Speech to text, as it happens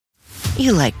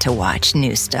You like to watch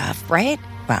new stuff, right?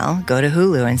 Well, go to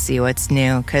Hulu and see what's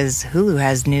new, because Hulu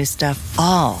has new stuff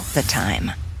all the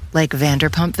time. Like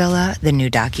Vanderpump Villa, the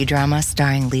new docudrama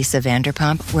starring Lisa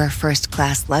Vanderpump, where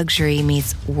first-class luxury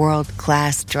meets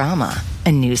world-class drama.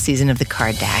 A new season of The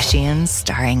Kardashians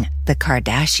starring The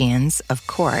Kardashians, of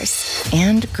course.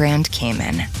 And Grand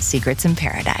Cayman, Secrets in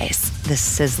Paradise, the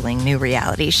sizzling new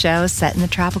reality show set in the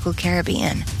tropical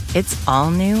Caribbean. It's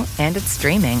all new and it's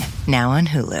streaming now on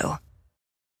Hulu.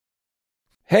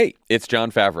 Hey, it's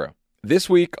Jon Favreau. This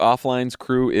week, Offline's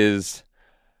crew is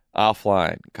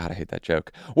offline. God, I hate that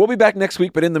joke. We'll be back next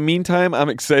week, but in the meantime, I'm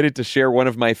excited to share one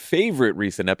of my favorite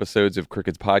recent episodes of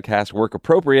Crooked's podcast, Work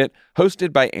Appropriate,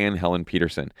 hosted by Anne Helen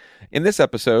Peterson. In this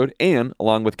episode, Anne,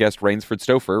 along with guest Rainsford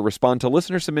Stouffer, respond to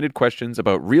listener-submitted questions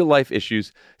about real-life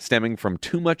issues stemming from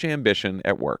too much ambition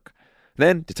at work.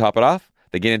 Then, to top it off,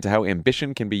 they get into how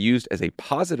ambition can be used as a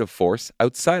positive force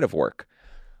outside of work.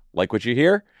 Like what you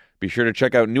hear? Be sure to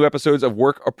check out new episodes of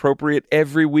Work Appropriate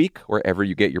every week, wherever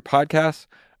you get your podcasts.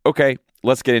 Okay,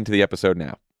 let's get into the episode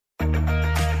now.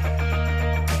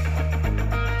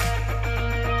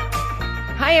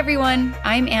 Hi, everyone.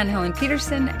 I'm Anne Helen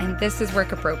Peterson, and this is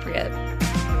Work Appropriate.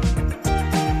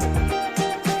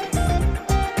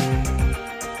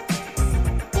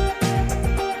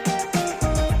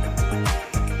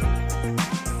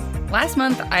 Last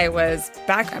month, I was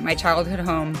back at my childhood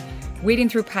home, wading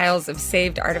through piles of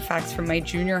saved artifacts from my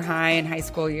junior high and high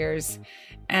school years.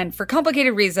 And for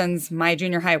complicated reasons, my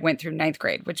junior high went through ninth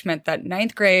grade, which meant that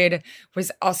ninth grade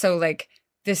was also like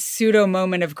this pseudo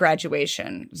moment of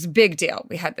graduation. It was a big deal.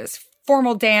 We had this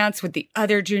formal dance with the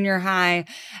other junior high.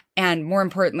 And more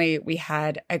importantly, we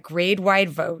had a grade-wide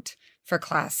vote for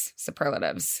class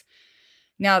superlatives.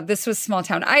 Now, this was small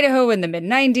town Idaho in the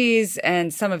mid-90s,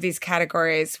 and some of these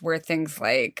categories were things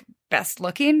like best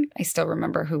looking. I still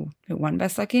remember who won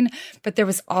best looking, but there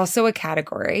was also a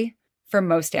category for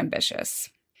most ambitious.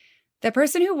 The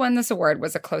person who won this award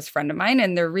was a close friend of mine,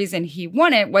 and the reason he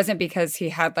won it wasn't because he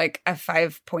had like a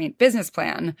 5-point business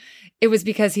plan. It was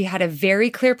because he had a very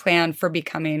clear plan for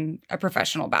becoming a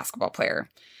professional basketball player.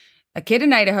 A kid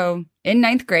in Idaho in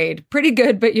ninth grade, pretty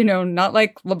good, but not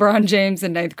like LeBron James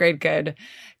in ninth grade good,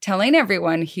 telling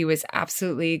everyone he was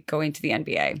absolutely going to the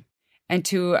NBA. And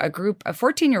to a group of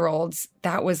 14-year-olds,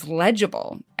 that was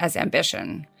legible as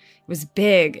ambition. It was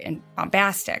big and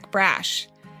bombastic, brash.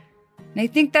 And I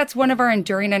think that's one of our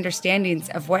enduring understandings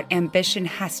of what ambition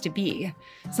has to be.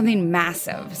 Something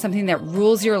massive, something that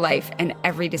rules your life and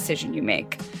every decision you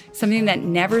make. Something that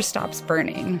never stops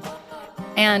burning.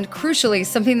 And crucially,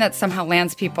 something that somehow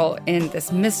lands people in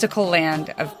this mystical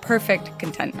land of perfect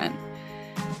contentment.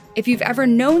 If you've ever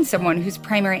known someone whose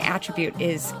primary attribute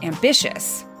is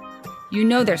ambitious, you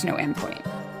know there's no endpoint.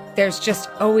 There's just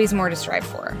always more to strive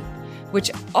for,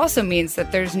 which also means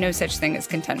that there's no such thing as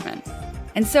contentment.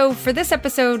 And so for this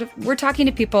episode, we're talking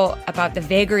to people about the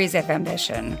vagaries of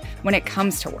ambition when it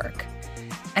comes to work,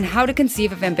 and how to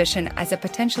conceive of ambition as a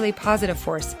potentially positive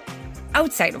force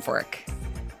outside of work.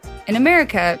 In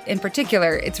America, in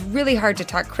particular, it's really hard to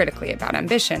talk critically about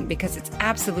ambition because it's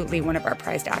absolutely one of our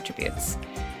prized attributes.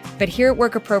 But here at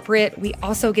Work Appropriate, we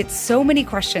also get so many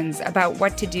questions about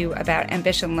what to do about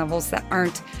ambition levels that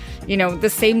aren't, the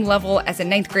same level as a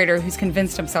ninth grader who's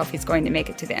convinced himself he's going to make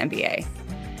it to the NBA.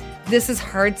 This is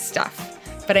hard stuff,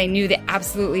 but I knew the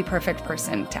absolutely perfect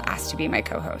person to ask to be my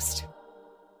co-host.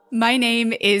 My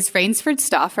name is Rainsford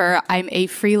Stouffer. I'm a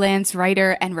freelance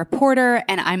writer and reporter,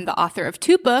 and I'm the author of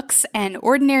 2 books, An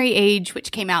Ordinary Age,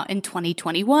 which came out in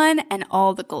 2021, and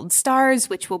All the Gold Stars,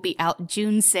 which will be out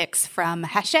June 6th from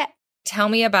Hachette. Tell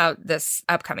me about this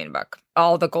upcoming book,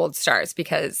 All the Gold Stars,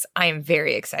 because I am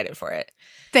very excited for it.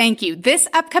 Thank you. This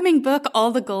upcoming book,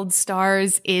 All the Gold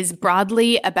Stars, is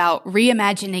broadly about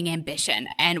reimagining ambition.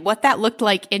 And what that looked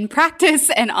like in practice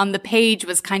and on the page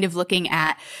was kind of looking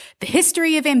at the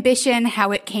history of ambition,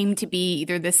 how it came to be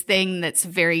either this thing that's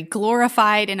very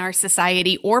glorified in our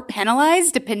society or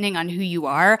penalized, depending on who you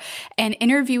are, and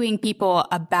interviewing people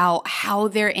about how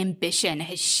their ambition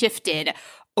has shifted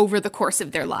over the course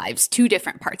of their lives, 2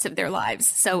 different parts of their lives.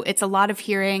 So it's a lot of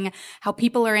hearing how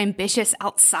people are ambitious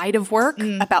outside of work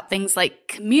about things like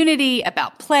community,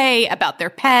 about play, about their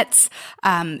pets.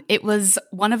 It was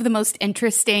one of the most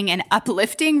interesting and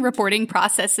uplifting reporting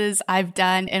processes I've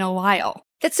done in a while.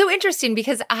 That's so interesting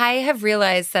because I have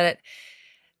realized that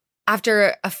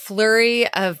after a flurry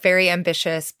of very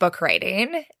ambitious book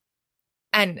writing,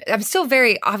 and I'm still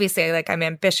very, obviously, I'm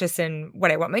ambitious in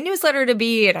what I want my newsletter to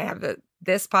be, and I have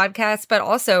this podcast, but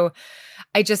also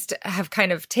I just have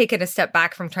kind of taken a step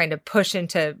back from trying to push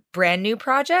into brand new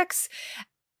projects.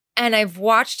 And I've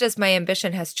watched as my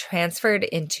ambition has transferred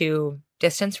into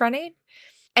distance running.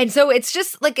 And so it's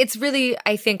just like, it's really,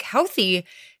 I think, healthy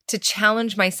to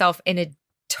challenge myself in a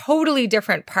totally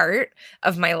different part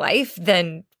of my life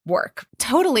than work.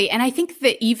 Totally. And I think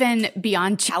that even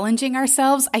beyond challenging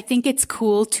ourselves, I think it's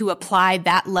cool to apply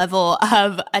that level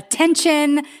of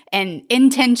attention and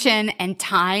intention and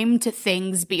time to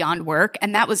things beyond work.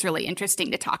 And that was really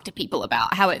interesting to talk to people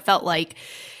about, how it felt like,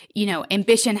 you know,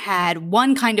 ambition had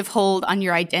one kind of hold on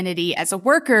your identity as a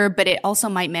worker, but it also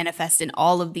might manifest in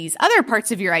all of these other parts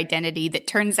of your identity that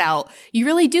turns out you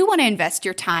really do want to invest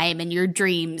your time and your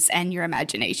dreams and your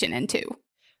imagination into.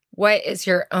 What is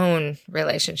your own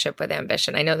relationship with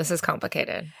ambition? I know this is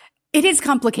complicated. It is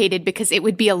complicated because it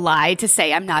would be a lie to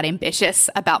say I'm not ambitious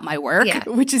about my work,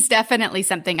 which is definitely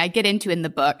something I get into in the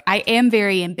book. I am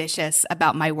very ambitious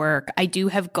about my work. I do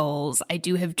have goals. I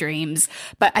do have dreams.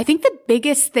 But I think the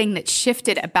biggest thing that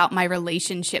shifted about my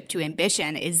relationship to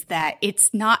ambition is that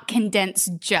it's not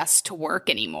condensed just to work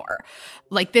anymore.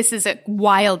 Like, this is a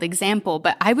wild example,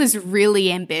 but I was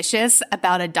really ambitious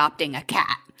about adopting a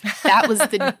cat. That was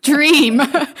the dream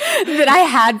that I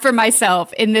had for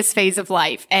myself in this phase of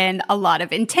life. And a lot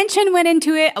of intention went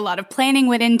into it. A lot of planning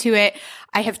went into it.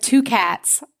 I have 2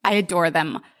 cats. I adore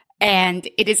them. And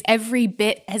it is every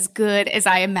bit as good as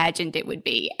I imagined it would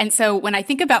be. And so when I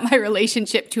think about my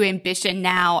relationship to ambition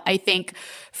now, I think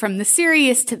from the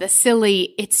serious to the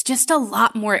silly, it's just a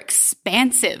lot more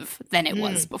expansive than it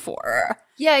was before.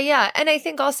 Yeah. And I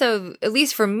think also, at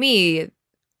least for me,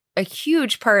 a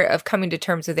huge part of coming to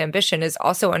terms with ambition is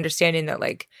also understanding that,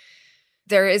 like,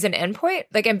 there is an endpoint.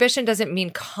 Like, ambition doesn't mean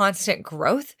constant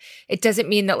growth. It doesn't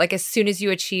mean that, like, as soon as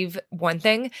you achieve one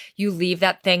thing, you leave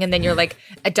that thing and then you're like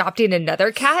adopting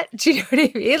another cat. Do you know what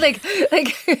I mean?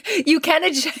 Like you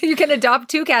can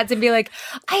adopt 2 cats and be like,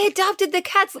 I adopted the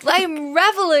cats. I'm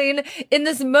reveling in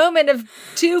this moment of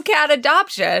 2 cat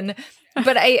adoption.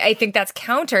 But I think that's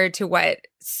counter to what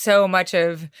so much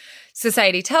of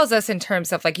society tells us in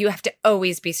terms of, like, you have to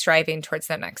always be striving towards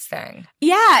the next thing.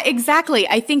 Yeah, exactly.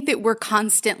 I think that we're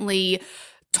constantly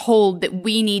told that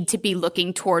we need to be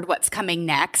looking toward what's coming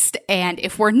next. And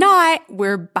if we're not,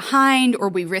 we're behind, or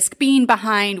we risk being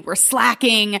behind. We're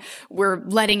slacking. We're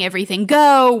letting everything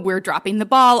go. We're dropping the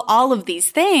ball, all of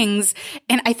these things.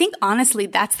 And I think, honestly,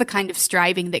 that's the kind of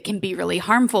striving that can be really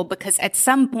harmful, because at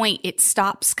some point it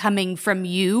stops coming from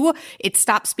you. It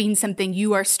stops being something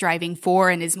you are striving for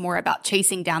and is more about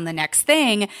chasing down the next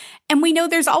thing. And we know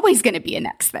there's always going to be a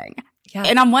next thing. Yeah.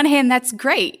 And on one hand, that's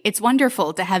great. It's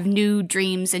wonderful to have new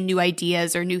dreams and new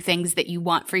ideas or new things that you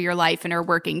want for your life and are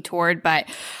working toward. But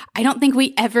I don't think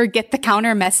we ever get the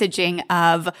counter messaging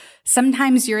of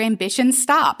sometimes your ambition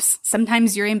stops.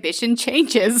 Sometimes your ambition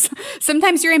changes.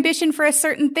 Sometimes your ambition for a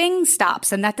certain thing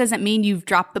stops. And that doesn't mean you've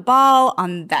dropped the ball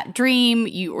on that dream,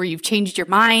 or you've changed your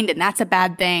mind, and that's a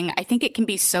bad thing. I think it can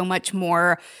be so much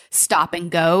more stop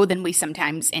and go than we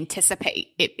sometimes anticipate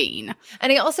it being.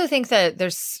 And I also think that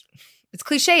it's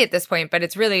cliche at this point, but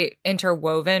it's really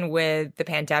interwoven with the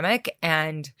pandemic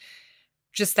and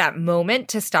just that moment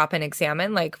to stop and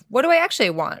examine, like, what do I actually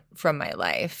want from my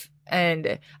life?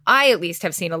 And I, at least,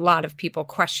 have seen a lot of people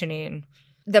questioning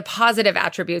the positive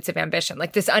attributes of ambition,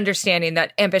 like this understanding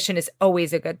that ambition is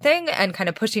always a good thing, and kind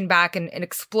of pushing back and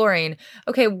exploring,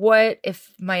 okay, what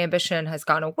if my ambition has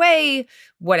gone away?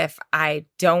 What if I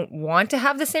don't want to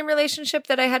have the same relationship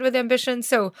that I had with ambition?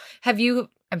 So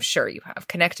I'm sure you have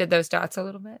connected those dots a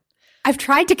little bit. I've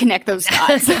tried to connect those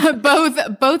dots,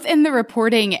 both in the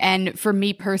reporting and for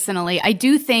me personally.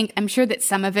 I'm sure that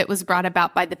some of it was brought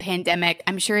about by the pandemic.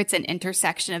 I'm sure it's an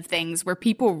intersection of things where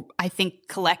people, I think,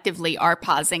 collectively are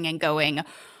pausing and going,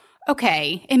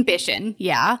 okay, ambition,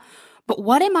 yeah, but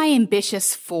what am I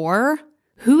ambitious for?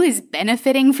 Who is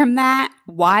benefiting from that?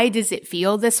 Why does it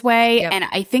feel this way? Yep. And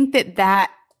I think that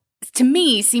to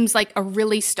me, seems like a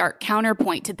really stark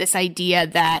counterpoint to this idea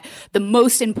that the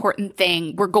most important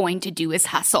thing we're going to do is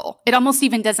hustle. It almost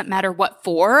even doesn't matter what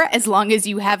for, as long as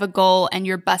you have a goal and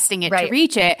you're busting it to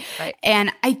reach it. Right.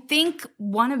 And I think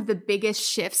one of the biggest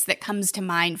shifts that comes to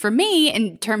mind for me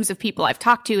in terms of people I've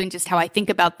talked to and just how I think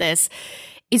about this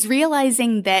is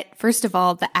realizing that, first of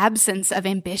all, the absence of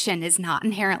ambition is not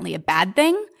inherently a bad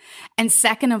thing. And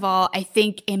second of all, I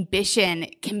think ambition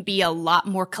can be a lot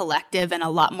more collective and a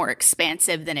lot more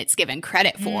expansive than it's given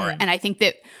credit for. And I think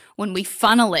that when we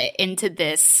funnel it into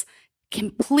this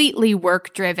completely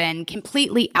work-driven,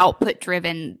 completely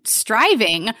output-driven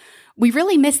striving, we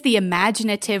really miss the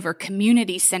imaginative or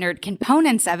community-centered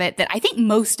components of it that I think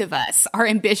most of us are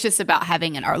ambitious about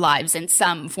having in our lives in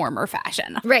some form or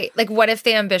fashion. Right. Like, what if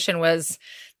the ambition was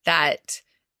that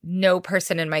no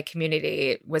person in my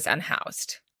community was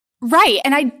unhoused? Right.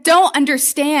 And I don't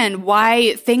understand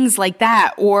why things like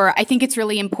that, or I think it's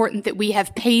really important that we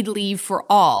have paid leave for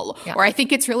all, or I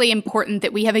think it's really important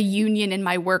that we have a union in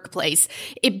my workplace.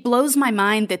 It blows my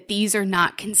mind that these are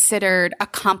not considered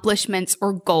accomplishments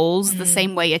or goals the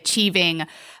same way achieving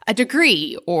a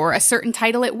degree or a certain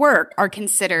title at work are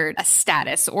considered a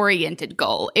status-oriented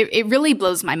goal. It really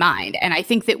blows my mind. And I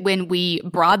think that when we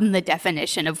broaden the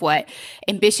definition of what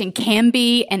ambition can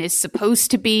be and is supposed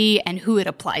to be and who it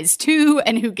applies to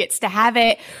and who gets to have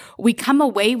it, we come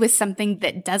away with something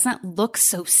that doesn't look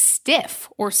so stiff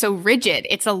or so rigid.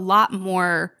 It's a lot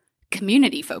more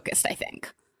community-focused, I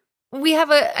think. We have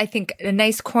a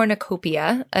nice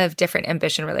cornucopia of different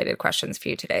ambition-related questions for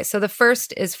you today. So the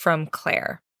first is from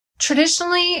Claire.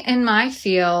 Traditionally, in my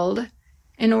field,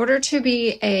 in order to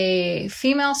be a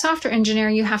female software engineer,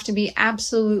 you have to be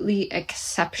absolutely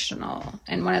exceptional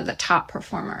and one of the top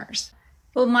performers.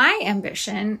 Well, my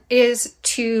ambition is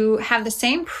to have the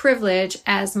same privilege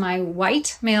as my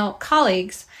white male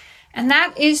colleagues, and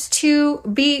that is to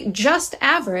be just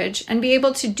average and be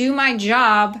able to do my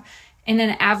job in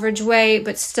an average way,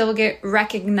 but still get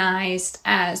recognized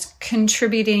as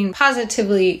contributing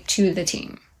positively to the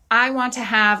team. I want to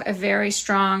have a very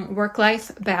strong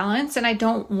work-life balance, and I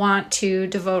don't want to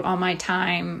devote all my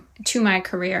time to my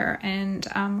career and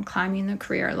climbing the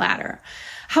career ladder.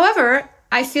 However,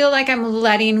 I feel like I'm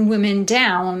letting women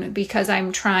down because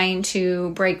I'm trying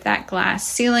to break that glass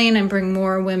ceiling and bring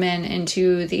more women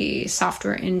into the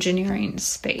software engineering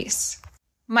space.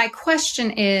 My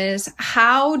question is,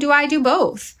 how do I do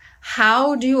both?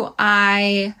 How do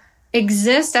I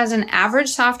exist as an average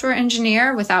software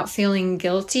engineer without feeling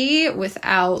guilty,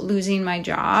 without losing my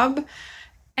job?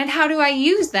 And how do I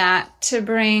use that to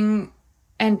bring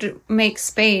and make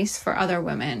space for other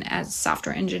women as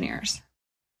software engineers?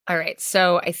 All right.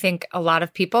 So I think a lot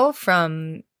of people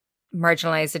from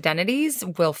marginalized identities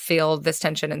will feel this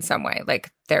tension in some way.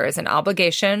 Like there is an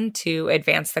obligation to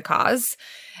advance the cause,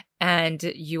 and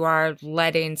you are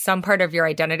letting some part of your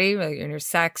identity, your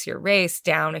sex, your race,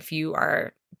 down if you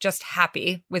are just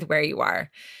happy with where you are.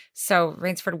 So,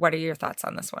 Rainsford, what are your thoughts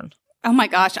on this one? Oh my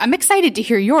gosh, I'm excited to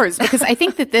hear yours because I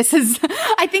think that this is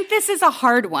a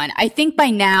hard one. I think by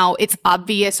now it's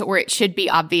obvious, or it should be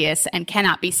obvious and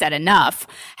cannot be said enough,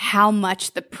 how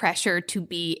much the pressure to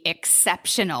be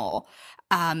exceptional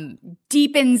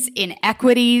deepens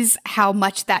inequities, how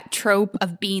much that trope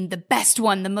of being the best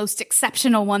one, the most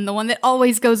exceptional one, the one that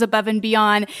always goes above and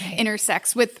beyond,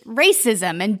 intersects with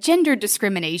racism and gender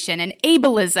discrimination and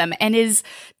ableism, and is,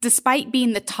 despite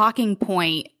being the talking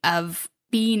point of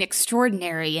being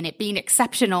extraordinary and it being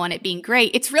exceptional and it being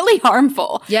great, it's really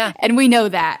harmful. Yeah. And we know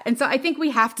that. And so I think we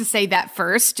have to say that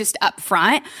first, just up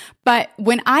front. But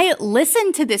when I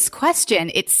listen to this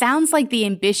question, it sounds like the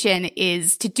ambition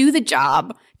is to do the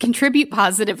job, contribute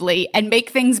positively, and make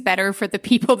things better for the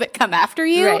people that come after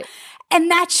you. Right. And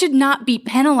that should not be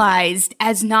penalized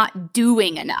as not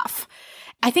doing enough.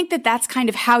 I think that that's kind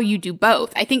of how you do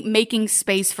both. I think making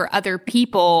space for other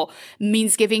people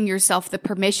means giving yourself the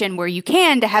permission where you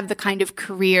can to have the kind of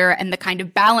career and the kind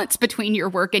of balance between your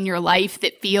work and your life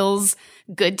that feels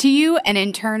good to you. And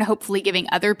in turn, hopefully giving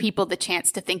other people the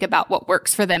chance to think about what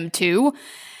works for them too.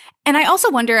 And I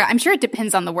also wonder, I'm sure it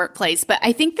depends on the workplace, but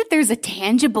I think that there's a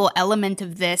tangible element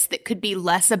of this that could be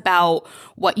less about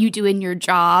what you do in your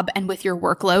job and with your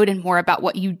workload and more about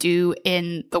what you do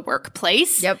in the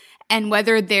workplace. Yep. And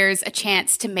whether there's a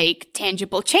chance to make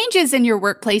tangible changes in your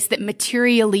workplace that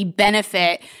materially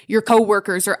benefit your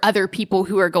coworkers or other people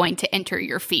who are going to enter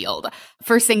your field.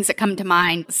 First things that come to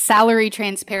mind, salary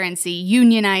transparency,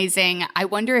 unionizing. I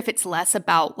wonder if it's less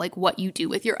about like what you do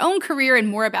with your own career and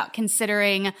more about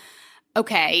considering,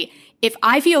 okay, if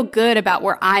I feel good about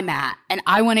where I'm at and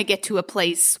I want to get to a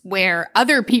place where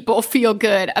other people feel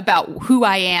good about who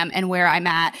I am and where I'm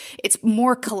at, it's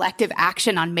more collective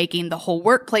action on making the whole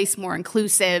workplace more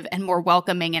inclusive and more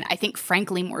welcoming, and I think,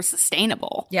 frankly, more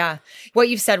sustainable. Yeah. What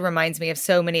you've said reminds me of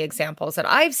so many examples that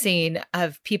I've seen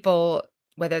of people,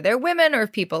 whether they're women or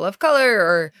people of color,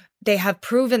 or they have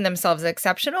proven themselves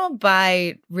exceptional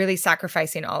by really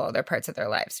sacrificing all other parts of their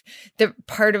lives. The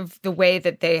part of the way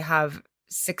that they have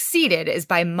succeeded is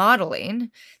by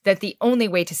modeling that the only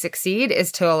way to succeed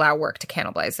is to allow work to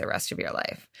cannibalize the rest of your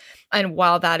life. And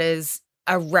while that is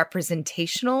a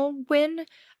representational win,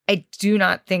 I do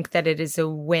not think that it is a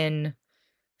win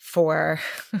for,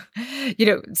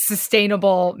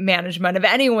 sustainable management of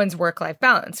anyone's work-life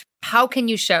balance. How can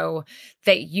you show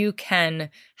that you can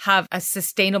have a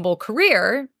sustainable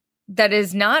career that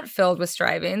is not filled with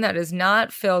striving, that is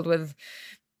not filled with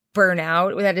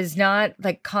burnout, that is not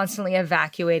like constantly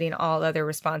evacuating all other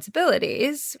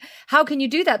responsibilities. How can you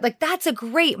do that? Like, that's a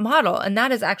great model. And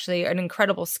that is actually an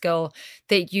incredible skill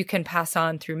that you can pass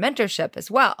on through mentorship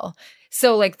as well.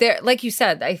 So like you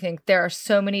said, I think there are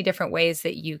so many different ways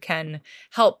that you can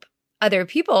help other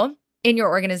people in your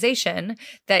organization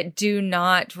that do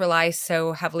not rely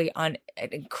so heavily on an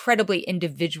incredibly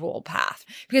individual path,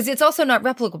 because it's also not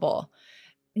replicable.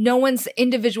 No one's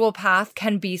individual path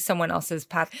can be someone else's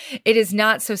path. It is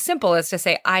not so simple as to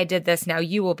say, I did this, now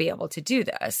you will be able to do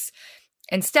this.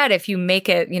 Instead, if you make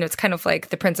it, it's kind of like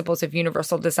the principles of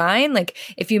universal design. Like,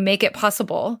 if you make it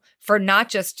possible for not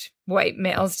just white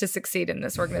males to succeed in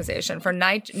this organization, for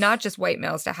not just white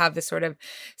males to have this sort of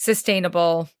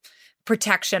sustainable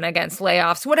protection against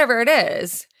layoffs, whatever it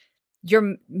is,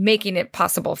 you're making it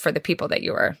possible for the people that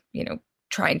you are,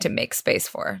 trying to make space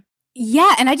for.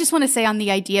 Yeah. And I just want to say on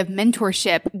the idea of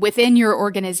mentorship within your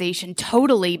organization,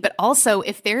 totally. But also,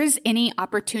 if there's any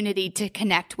opportunity to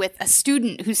connect with a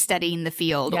student who's studying the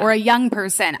field or a young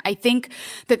person, I think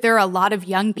that there are a lot of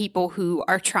young people who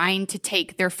are trying to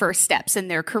take their first steps in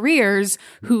their careers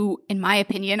who, in my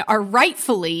opinion, are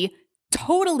rightfully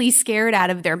totally scared out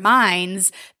of their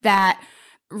minds that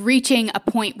reaching a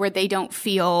point where they don't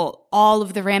feel all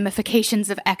of the ramifications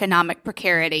of economic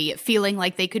precarity, feeling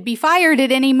like they could be fired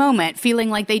at any moment, feeling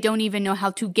like they don't even know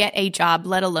how to get a job,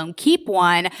 let alone keep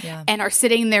one, and are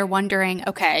sitting there wondering,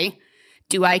 okay,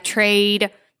 do I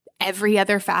trade every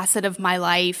other facet of my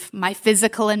life, my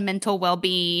physical and mental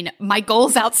well-being, my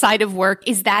goals outside of work?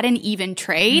 Is that an even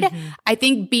trade? Mm-hmm. I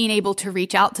think being able to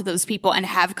reach out to those people and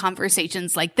have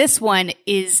conversations like this one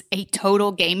is a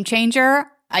total game changer.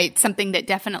 It's something that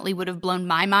definitely would have blown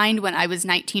my mind when I was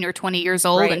 19 or 20 years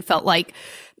old and felt like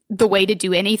the way to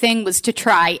do anything was to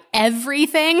try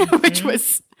everything, which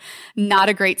was not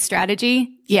a great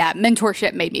strategy. Yeah,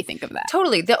 mentorship made me think of that.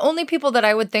 Totally. The only people that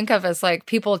I would think of as like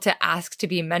people to ask to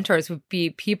be mentors would be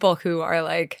people who are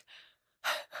like,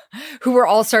 who were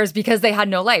all-stars because they had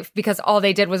no life, because all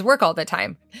they did was work all the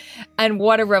time. And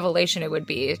what a revelation it would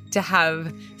be to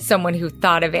have someone who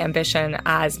thought of ambition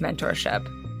as mentorship.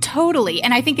 Totally.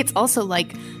 And I think it's also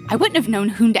like, I wouldn't have known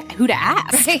who to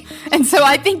ask. Right. And so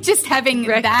I think just having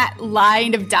that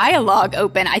line of dialogue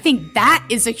open, I think that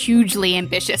is a hugely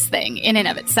ambitious thing in and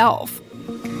of itself.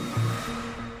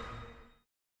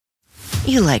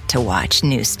 You like to watch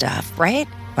new stuff, right?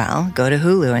 Well, go to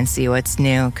Hulu and see what's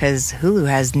new, because Hulu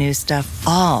has new stuff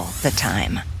all the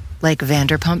time. Like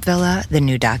Vanderpump Villa, the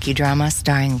new docudrama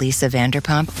starring Lisa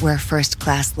Vanderpump, where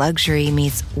first-class luxury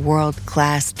meets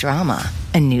world-class drama.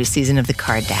 A new season of The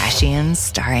Kardashians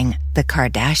starring The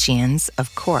Kardashians,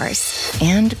 of course.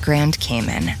 And Grand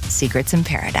Cayman, Secrets in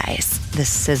Paradise, the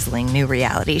sizzling new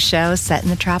reality show set in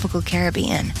the tropical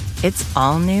Caribbean. It's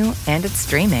all new, and it's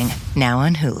streaming now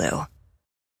on Hulu.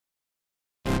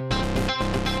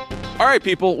 All right,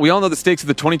 people, we all know the stakes of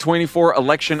the 2024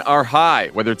 election are high,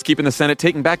 whether it's keeping the Senate,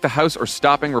 taking back the House, or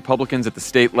stopping Republicans at the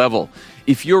state level.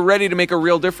 If you're ready to make a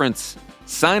real difference,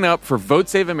 sign up for Vote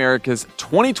Save America's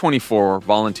 2024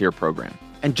 volunteer program.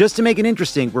 And just to make it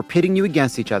interesting, we're pitting you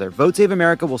against each other. Vote Save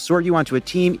America will sort you onto a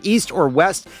team, east or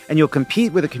west, and you'll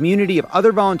compete with a community of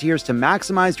other volunteers to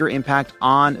maximize your impact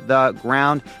on the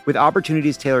ground with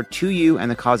opportunities tailored to you and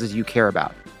the causes you care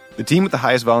about. The team with the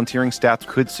highest volunteering stats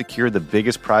could secure the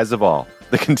biggest prize of all,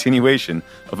 the continuation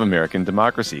of American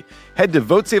democracy. Head to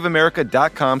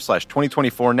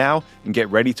votesaveamerica.com/2024 now and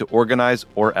get ready to organize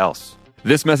or else.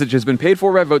 This message has been paid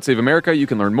for by Vote Save America. You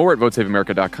can learn more at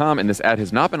votesaveamerica.com, and this ad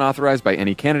has not been authorized by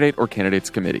any candidate or candidates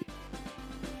committee.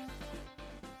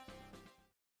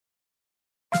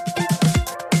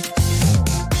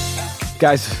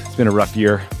 Guys, it's been a rough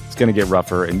year. It's going to get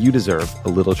rougher, and you deserve a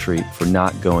little treat for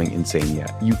not going insane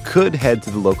yet. You could head to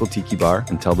the local tiki bar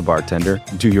and tell the bartender,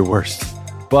 do your worst.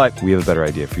 But we have a better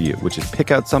idea for you, which is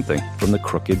pick out something from the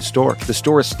Crooked store. The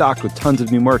store is stocked with tons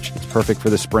of new merch. It's perfect for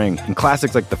the spring. And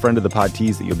classics like the Friend of the Pod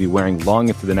tees that you'll be wearing long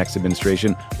into the next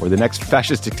administration or the next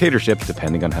fascist dictatorship,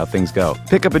 depending on how things go.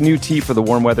 Pick up a new tee for the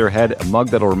warm weather ahead, a mug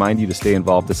that'll remind you to stay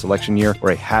involved this election year,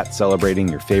 or a hat celebrating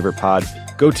your favorite pod.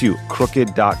 Go to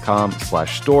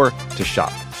crooked.com/store to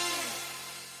shop.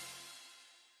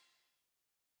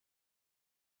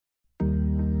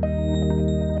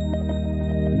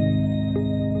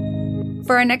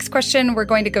 For our next question, we're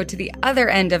going to go to the other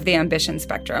end of the ambition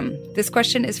spectrum. This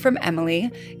question is from Emily,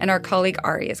 and our colleague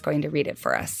Ari is going to read it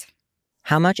for us.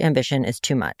 How much ambition is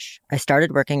too much? I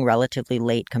started working relatively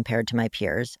late compared to my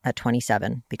peers at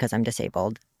 27 because I'm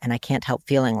disabled, and I can't help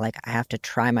feeling like I have to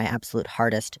try my absolute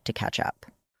hardest to catch up.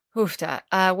 Oofta.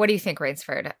 What do you think,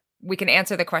 Rainsford? we can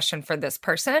answer the question for this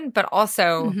person, but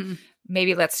also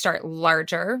maybe let's start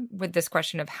larger with this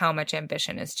question of how much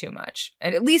ambition is too much.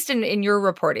 And at least in your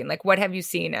reporting, like what have you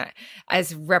seen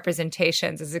as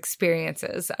representations, as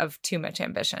experiences of too much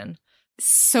ambition?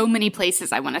 So many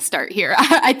places I want to start here.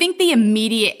 I think the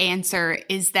immediate answer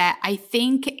is that I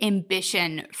think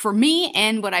ambition, for me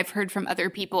and what I've heard from other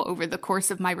people over the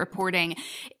course of my reporting,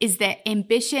 is that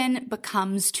ambition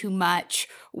becomes too much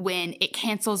when it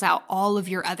cancels out all of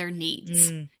your other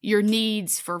needs. Your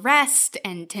needs for rest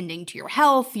and tending to your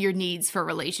health, your needs for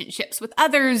relationships with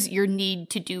others, your need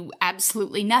to do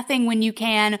absolutely nothing when you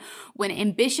can. When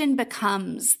ambition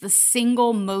becomes the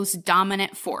single most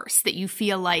dominant force that you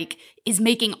feel like is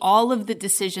making all of the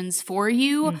decisions for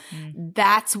you,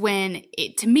 that's when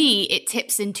to me, it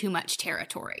tips in too much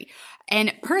territory.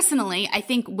 And personally, I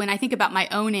think when I think about my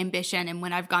own ambition and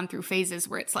when I've gone through phases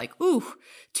where it's like, ooh,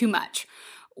 too much.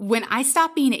 When I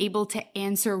stop being able to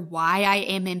answer why I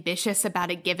am ambitious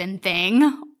about a given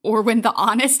thing, or when the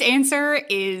honest answer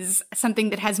is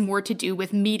something that has more to do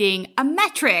with meeting a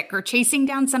metric or chasing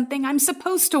down something I'm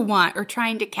supposed to want or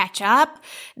trying to catch up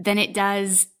than it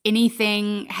does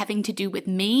anything having to do with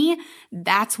me,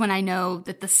 that's when I know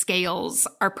that the scales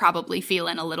are probably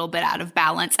feeling a little bit out of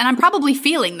balance. And I'm probably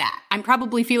feeling that. I'm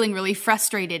probably feeling really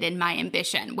frustrated in my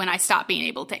ambition when I stop being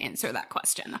able to answer that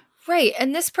question. Right.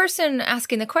 And this person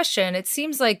asking the question, it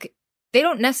seems like they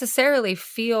don't necessarily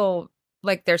feel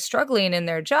like they're struggling in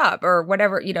their job or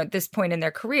whatever, at this point in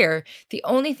their career. The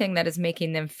only thing that is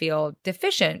making them feel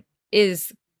deficient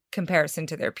is comparison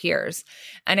to their peers.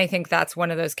 And I think that's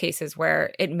one of those cases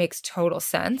where it makes total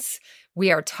sense.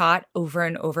 We are taught over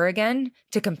and over again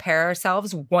to compare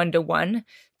ourselves one-to-one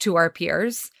to our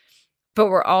peers. But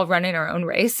we're all running our own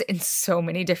race in so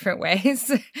many different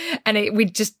ways. And we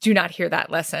just do not hear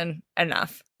that lesson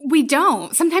enough. We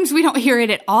don't. Sometimes we don't hear it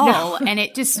at all. No. And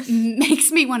it just makes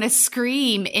me want to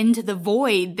scream into the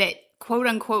void that, quote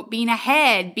unquote, being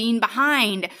ahead, being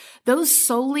behind, those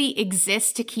solely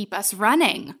exist to keep us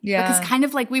running. Yeah. Because kind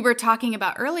of like we were talking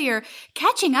about earlier,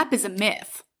 catching up is a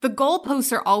myth. The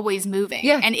goalposts are always moving.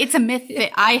 Yeah. And it's a myth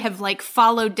that I have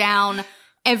followed down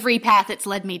every path that's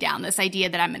led me down. This idea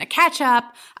that I'm going to catch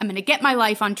up, I'm going to get my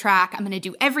life on track, I'm going to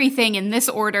do everything in this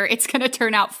order, it's going to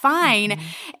turn out fine.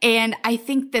 And I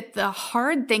think that the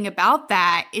hard thing about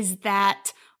that is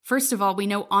that, first of all, we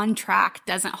know on track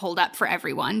doesn't hold up for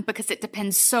everyone because it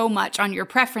depends so much on your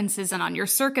preferences and on your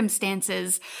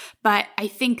circumstances. But I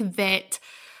think that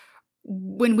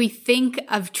when we think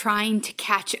of trying to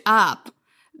catch up,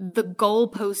 the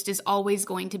goalpost is always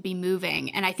going to be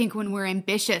moving. And I think when we're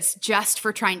ambitious just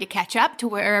for trying to catch up to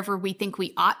wherever we think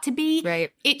we ought to be,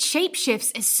 it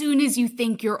shapeshifts as soon as you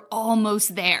think you're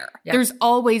almost there. Yep. There's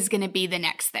always going to be the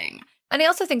next thing. And I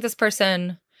also think this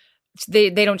person, they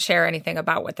don't share anything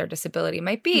about what their disability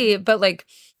might be, but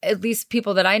at least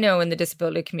people that I know in the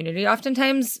disability community,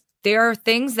 oftentimes there are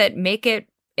things that make it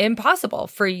impossible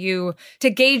for you to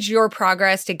gauge your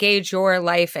progress, to gauge your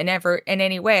life in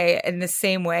any way in the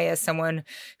same way as someone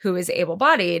who is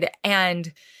able-bodied.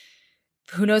 And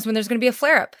who knows when there's going to be a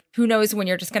flare-up? Who knows when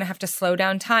you're just going to have to slow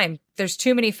down time? There's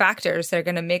too many factors that are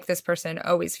going to make this person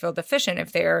always feel deficient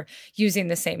if they're using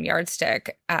the same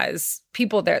yardstick as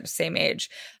people that are the same age.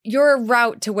 Your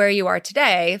route to where you are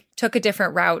today took a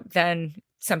different route than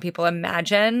some people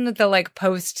imagine the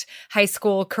post high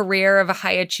school career of a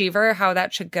high achiever, how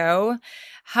that should go.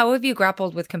 How have you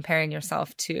grappled with comparing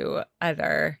yourself to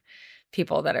other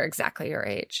people that are exactly your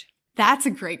age? That's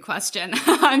a great question.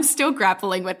 I'm still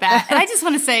grappling with that. And I just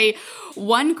want to say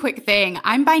one quick thing.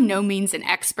 I'm by no means an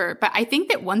expert, but I think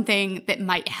that one thing that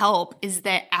might help is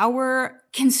that our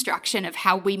construction of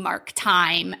how we mark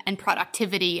time and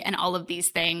productivity and all of these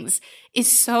things is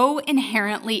so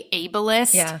inherently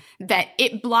ableist that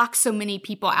it blocks so many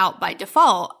people out by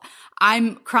default.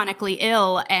 I'm chronically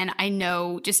ill, and I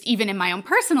know just even in my own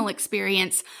personal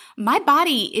experience, my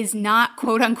body is not,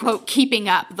 quote unquote, keeping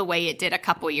up the way it did a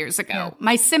couple years ago. Yeah.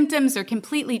 My symptoms are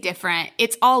completely different.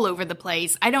 It's all over the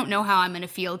place. I don't know how I'm going to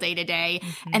feel day to day.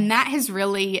 And that has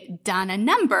really done a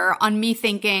number on me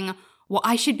thinking, well,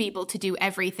 I should be able to do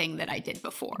everything that I did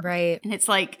before. Right. And it's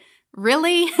like,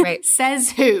 really? Right.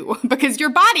 Says who? Because your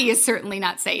body is certainly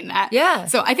not saying that. Yeah.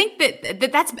 So I think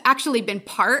that's actually been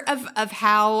part of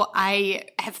how I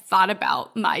have thought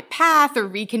about my path or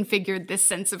reconfigured this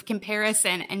sense of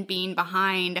comparison and being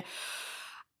behind.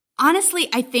 Honestly,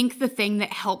 I think the thing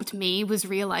that helped me was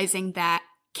realizing that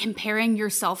comparing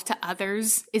yourself to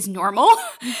others is normal.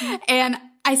 And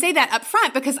I say that up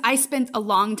front because I spent a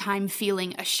long time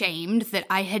feeling ashamed that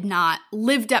I had not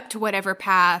lived up to whatever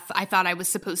path I thought I was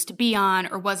supposed to be on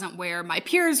or wasn't where my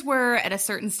peers were at a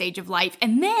certain stage of life.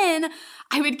 And then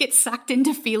I would get sucked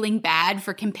into feeling bad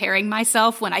for comparing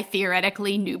myself when I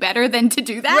theoretically knew better than to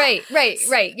do that.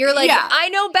 Right. You're like, I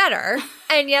know better,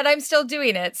 and yet I'm still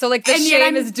doing it. So like the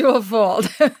shame is dual-fold.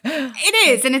 It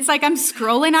is. And it's like I'm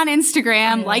scrolling on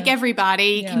Instagram like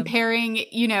everybody, comparing,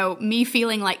 me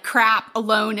feeling like crap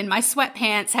alone in my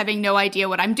sweatpants, having no idea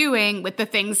what I'm doing with the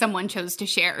things someone chose to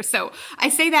share. So I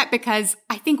say that because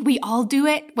I think we all do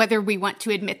it, whether we want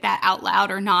to admit that out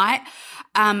loud or not.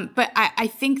 But I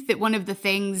think that one of the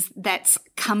things that's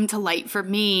come to light for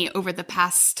me over the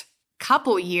past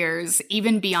couple years,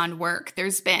 even beyond work,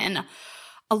 there's been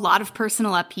a lot of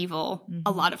personal upheaval,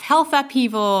 a lot of health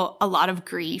upheaval, a lot of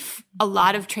grief, a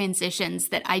lot of transitions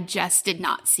that I just did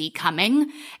not see coming.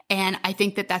 And I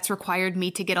think that that's required me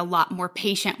to get a lot more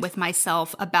patient with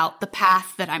myself about the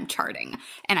path that I'm charting.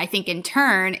 And I think in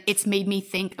turn, it's made me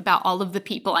think about all of the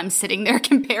people I'm sitting there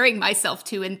comparing myself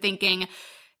to and thinking,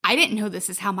 I didn't know this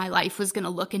is how my life was going to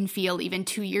look and feel even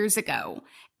 2 years ago.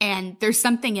 And there's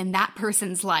something in that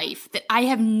person's life that I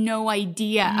have no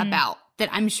idea about, that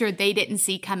I'm sure they didn't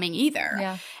see coming either.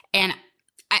 Yeah. And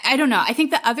I don't know. I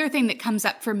think the other thing that comes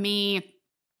up for me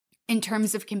in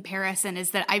terms of comparison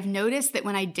is that I've noticed that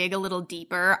when I dig a little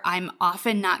deeper, I'm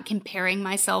often not comparing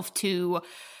myself to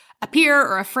a peer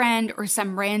or a friend or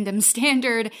some random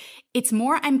standard. It's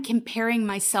more I'm comparing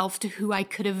myself to who I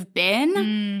could have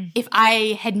been if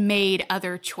I had made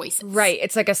other choices. Right.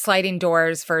 It's like a sliding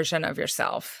doors version of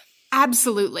yourself.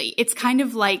 Absolutely. It's kind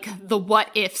of like the what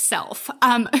if self,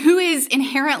 who is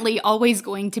inherently always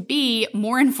going to be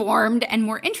more informed and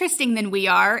more interesting than we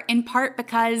are, in part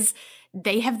because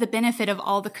they have the benefit of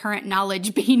all the current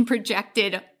knowledge being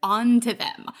projected onto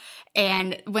them.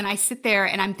 And when I sit there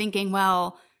and I'm thinking,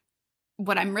 well,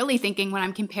 what I'm really thinking when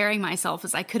I'm comparing myself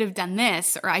is I could have done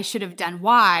this, or I should have done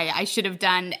Y, I should have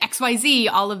done XYZ,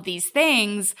 all of these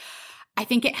things. I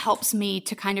think it helps me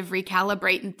to kind of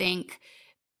recalibrate and think,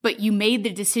 but you made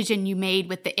the decision you made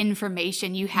with the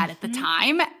information you had at the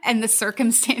time and the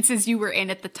circumstances you were in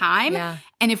at the time. Yeah.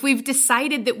 And if we've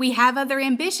decided that we have other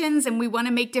ambitions and we want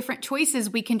to make different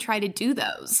choices, we can try to do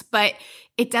those. But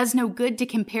it does no good to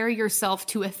compare yourself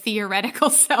to a theoretical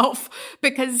self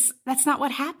because that's not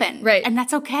what happened. Right. And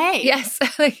that's okay. Yes.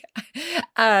 Like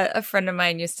a friend of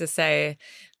mine used to say,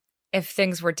 if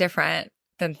things were different,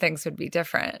 then things would be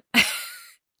different.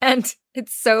 And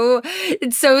it's so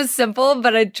simple,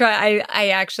 but I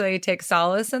actually take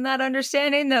solace in that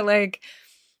understanding that like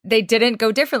they didn't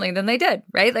go differently than they did,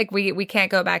 right? Like we can't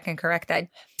go back and correct that.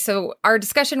 So our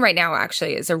discussion right now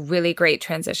actually is a really great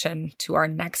transition to our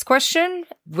next question,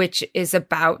 which is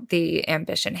about the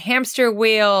ambition hamster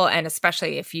wheel, and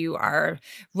especially if you are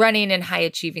running in high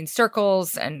achieving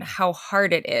circles and how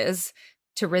hard it is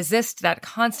to resist that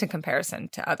constant comparison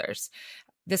to others.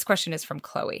 This question is from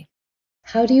Chloe.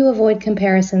 How do you avoid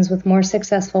comparisons with more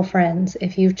successful friends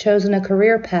if you've chosen a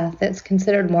career path that's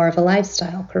considered more of a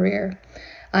lifestyle career?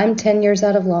 I'm 10 years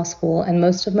out of law school, and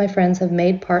most of my friends have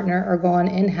made partner or gone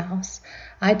in-house.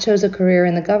 I chose a career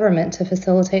in the government to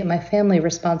facilitate my family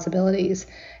responsibilities,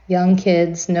 young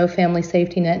kids, no family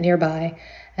safety net nearby,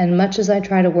 and much as I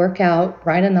try to work out,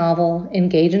 write a novel,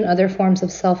 engage in other forms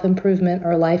of self-improvement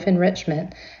or life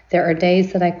enrichment, there are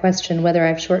days that I question whether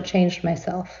I've shortchanged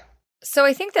myself. So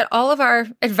I think that all of our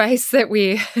advice that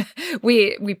we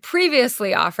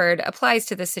previously offered applies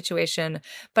to this situation,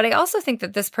 but I also think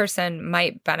that this person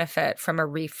might benefit from a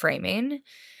reframing.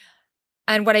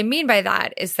 And what I mean by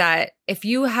that is that if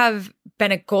you have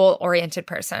been a goal-oriented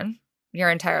person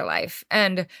your entire life,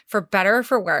 and for better or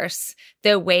for worse,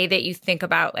 the way that you think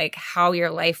about like how your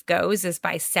life goes is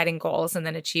by setting goals and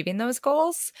then achieving those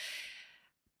goals,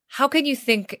 how can you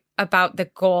think about the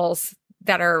goals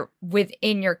that are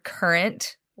within your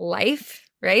current life,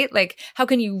 right? Like, how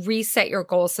can you reset your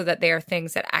goals so that they are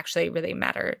things that actually really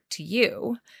matter to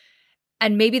you?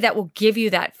 And maybe that will give you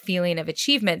that feeling of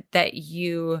achievement that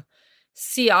you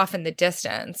see off in the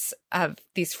distance of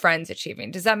these friends achieving.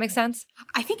 Does that make sense?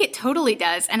 I think it totally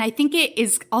does. And I think it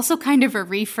is also kind of a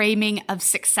reframing of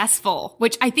successful,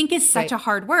 which I think is such a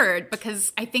hard word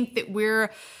because I think that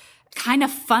we're kind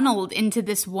of funneled into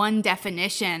this one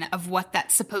definition of what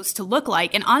that's supposed to look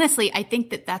like. And honestly, I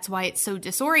think that that's why it's so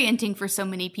disorienting for so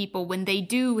many people when they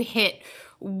do hit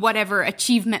whatever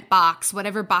achievement box,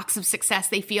 whatever box of success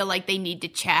they feel like they need to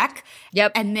check.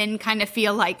 Yep. And then kind of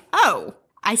feel like, oh,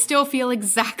 I still feel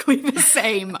exactly the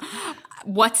same.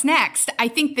 What's next? I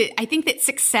think that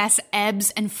success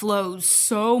ebbs and flows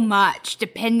so much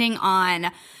depending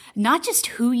on not just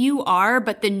who you are,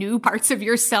 but the new parts of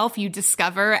yourself you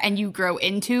discover and you grow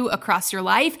into across your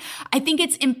life. I think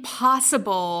it's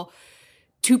impossible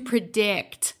to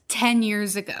predict 10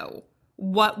 years ago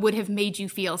what would have made you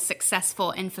feel successful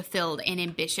and fulfilled and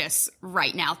ambitious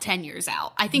right now, 10 years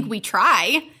out. I think we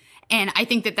try. And I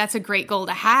think that that's a great goal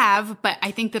to have, but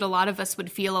I think that a lot of us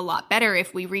would feel a lot better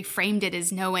if we reframed it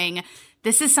as knowing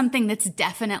this is something that's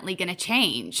definitely going to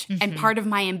change. And part of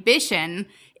my ambition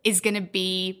is going to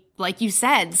be, like you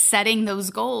said, setting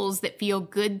those goals that feel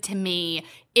good to me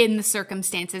in the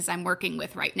circumstances I'm working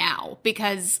with right now.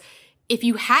 Because if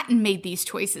you hadn't made these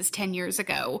choices 10 years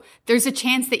ago, there's a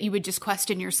chance that you would just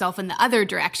question yourself in the other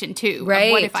direction too. Right.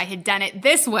 Of what if I had done it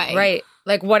this way? Right.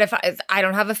 Like, what if I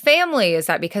don't have a family? Is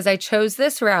that because I chose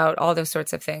this route? All those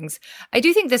sorts of things. I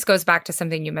do think this goes back to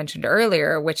something you mentioned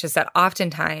earlier, which is that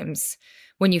oftentimes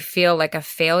when you feel like a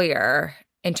failure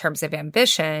in terms of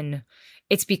ambition,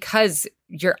 it's because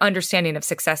your understanding of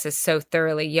success is so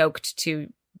thoroughly yoked to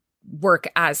work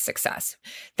as success.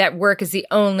 That work is the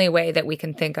only way that we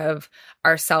can think of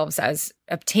ourselves as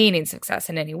obtaining success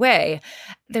in any way.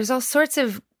 There's all sorts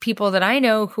of people that I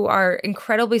know who are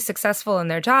incredibly successful in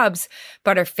their jobs,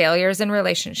 but are failures in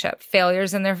relationship,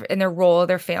 failures in their role,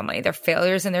 their family, their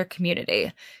failures in their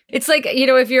community. It's like, you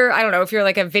know, if you're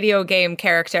like a video game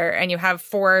character and you have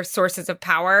 4 sources of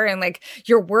power and like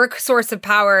your work source of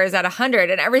power is at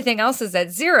 100 and everything else is at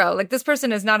 0, like this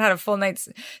person has not had a full night's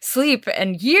sleep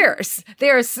in years. They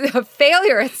are a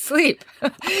failure at sleep.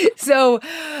 So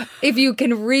if you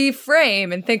can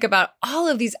reframe and think about all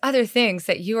of these other things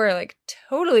that you are like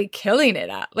totally killing it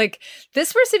at, like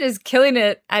this person is killing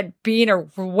it at being a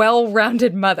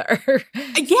well-rounded mother.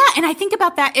 Yeah. And I think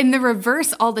about that in the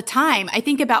reverse all the time. I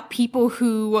think about people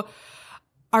who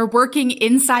are working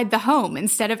inside the home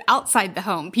instead of outside the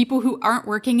home, people who aren't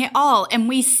working at all. And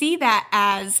we see that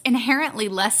as inherently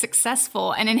less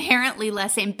successful and inherently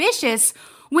less ambitious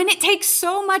when it takes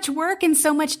so much work and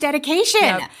so much dedication.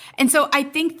 Yep. And so I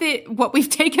think that what we've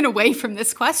taken away from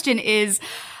this question is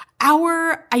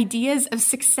our ideas of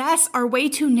success are way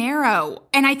too narrow.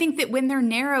 And I think that when they're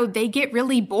narrow, they get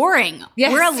really boring.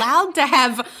 Yes. We're allowed to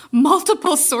have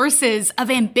multiple sources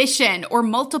of ambition or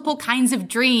multiple kinds of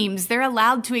dreams. They're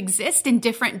allowed to exist in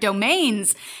different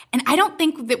domains. And I don't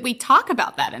think that we talk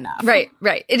about that enough. Right,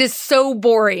 right. It is so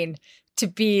boring to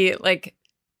be like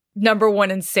number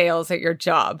 1 in sales at your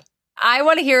job. I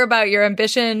want to hear about your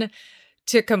ambition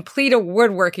to complete a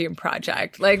woodworking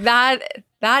project. Like that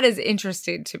is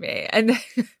interesting to me. And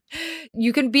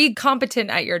you can be competent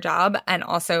at your job and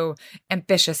also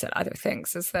ambitious at other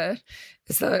things is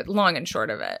the long and short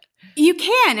of it. You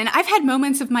can. And I've had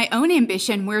moments of my own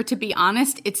ambition where, to be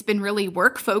honest, it's been really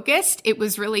work focused. It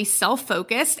was really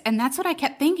self-focused. And that's what I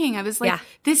kept thinking. I was like,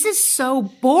 This is so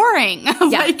boring.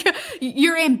 Like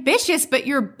you're ambitious, but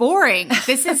you're boring.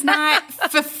 This is not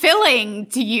fulfilling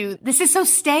to you. This is so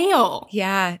stale.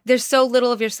 Yeah. There's so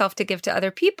little of yourself to give to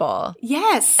other people.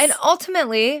 Yes. And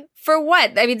ultimately, for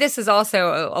what? I mean, this is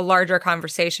also a larger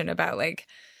conversation about like,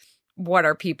 what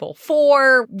are people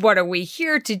for? What are we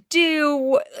here to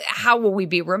do? How will we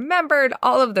be remembered?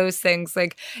 All of those things.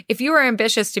 Like, if you are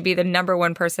ambitious to be the number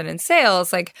 1 person in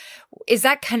sales, like, is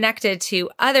that connected to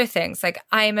other things? Like,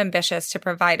 I am ambitious to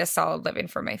provide a solid living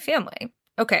for my family.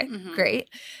 Okay, great.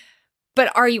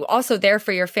 But are you also there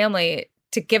for your family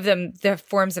to give them the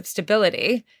forms of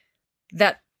stability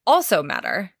that also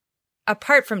matter,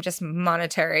 apart from just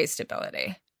monetary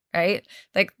stability? Right?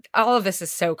 Like, all of this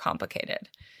is so complicated.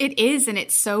 It is, and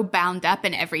it's so bound up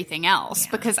in everything else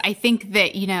because I think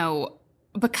that, you know,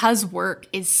 because work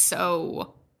is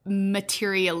so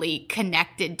materially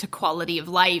connected to quality of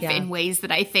life in ways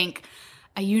that I think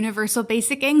a universal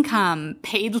basic income,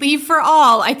 paid leave for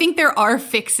all, I think there are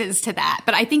fixes to that.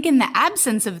 But I think in the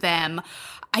absence of them,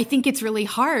 I think it's really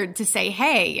hard to say,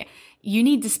 hey, you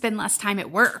need to spend less time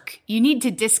at work. You need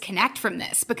to disconnect from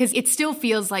this because it still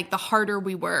feels like the harder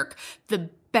we work, the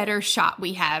better shot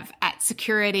we have at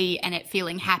security and at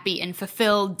feeling happy and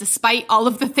fulfilled, despite all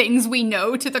of the things we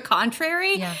know to the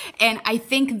contrary. Yeah. And I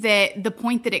think that the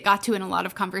point that it got to in a lot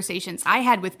of conversations I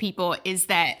had with people is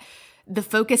that the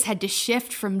focus had to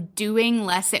shift from doing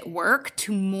less at work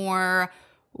to more,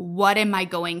 what am I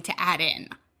going to add in?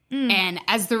 And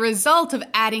as the result of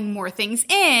adding more things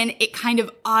in, it kind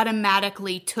of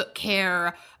automatically took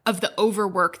care of the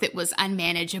overwork that was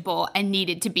unmanageable and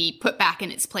needed to be put back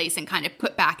in its place and kind of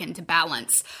put back into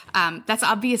balance. That's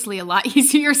obviously a lot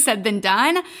easier said than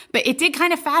done, but it did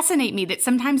kind of fascinate me that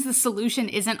sometimes the solution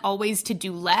isn't always to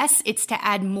do less, it's to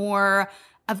add more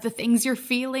of the things you're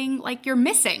feeling like you're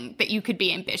missing that you could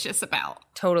be ambitious about.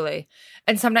 Totally.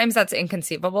 And sometimes that's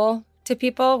inconceivable to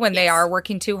people when they are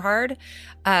working too hard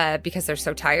because they're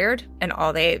so tired and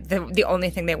the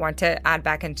only thing they want to add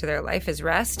back into their life is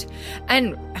rest.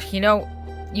 And,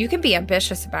 you can be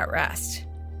ambitious about rest.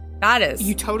 That is.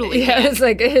 You totally can.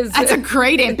 That's a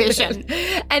great ambition.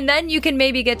 And then you can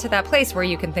maybe get to that place where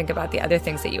you can think about the other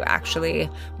things that you actually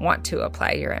want to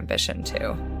apply your ambition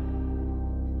to.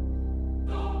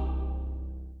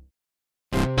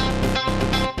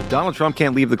 Donald Trump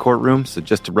can't leave the courtroom, so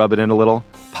just to rub it in a little,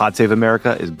 Pod Save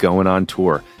America is going on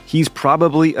tour. He's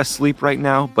probably asleep right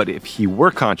now, but if he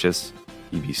were conscious,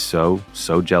 he'd be so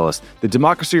jealous. The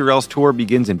Democracy or Else tour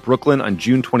begins in Brooklyn on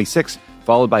June 26th,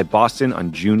 followed by Boston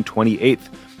on June 28th.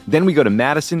 Then we go to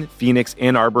Madison, Phoenix,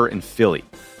 Ann Arbor, and Philly.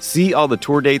 See all the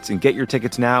tour dates and get your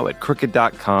tickets now at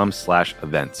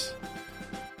crooked.com/events.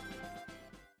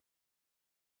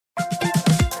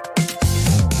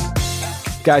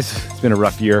 Guys, it's been a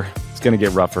rough year. It's going to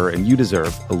get rougher, and you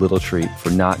deserve a little treat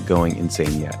for not going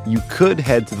insane yet. You could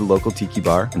head to the local tiki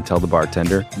bar and tell the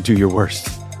bartender, do your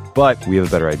worst. But we have a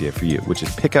better idea for you, which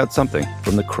is pick out something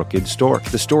from the Crooked store.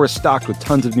 The store is stocked with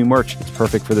tons of new merch. It's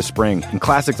perfect for the spring. And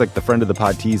classics like the Friend of the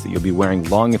Pod tees that you'll be wearing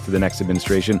long into the next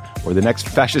administration or the next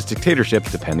fascist dictatorship,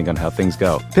 depending on how things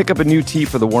go. Pick up a new tee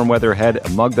for the warm weather ahead, a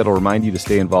mug that'll remind you to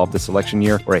stay involved this election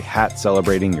year, or a hat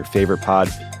celebrating your favorite pod.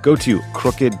 Go to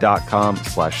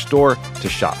crooked.com/store to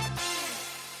shop.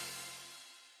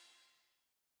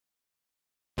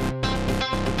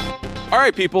 All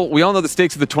right, people, we all know the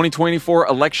stakes of the 2024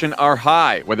 election are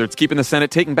high, whether it's keeping the Senate,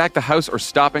 taking back the House, or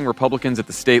stopping Republicans at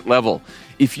the state level.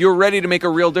 If you're ready to make a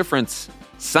real difference,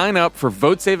 sign up for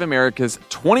Vote Save America's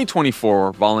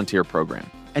 2024 volunteer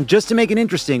program. And just to make it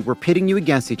interesting, we're pitting you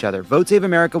against each other. Vote Save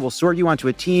America will sort you onto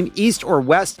a team, East or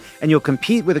West, and you'll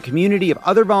compete with a community of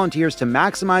other volunteers to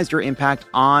maximize your impact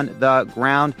on the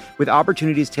ground with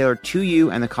opportunities tailored to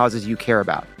you and the causes you care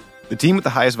about. The team with the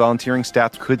highest volunteering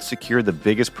stats could secure the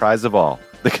biggest prize of all,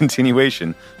 the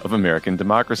continuation of American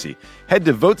democracy. Head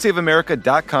to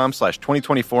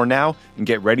votesaveamerica.com/2024 now and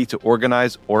get ready to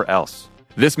organize or else.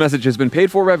 This message has been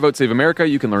paid for by Vote Save America.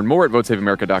 You can learn more at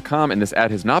votesaveamerica.com, and this ad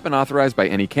has not been authorized by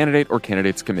any candidate or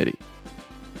candidates committee.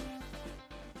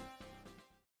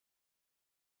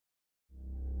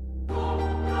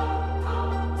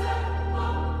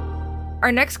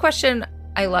 Our next question,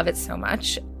 I love it so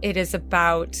much. It is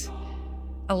about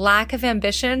a lack of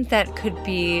ambition that could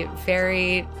be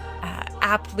very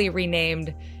aptly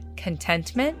renamed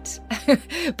contentment,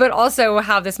 but also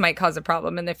how this might cause a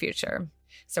problem in the future.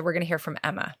 So we're going to hear from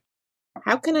Emma.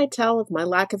 How can I tell if my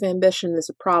lack of ambition is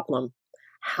a problem?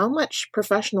 How much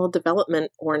professional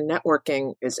development or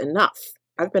networking is enough?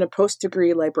 I've been a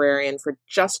post-degree librarian for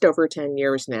just over 10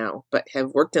 years now, but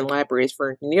have worked in libraries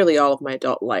for nearly all of my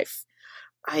adult life.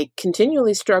 I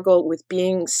continually struggle with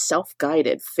being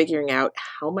self-guided, figuring out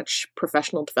how much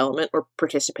professional development or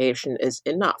participation is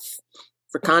enough.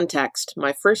 For context,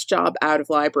 my first job out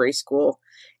of library school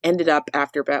ended up,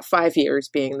 after about 5 years,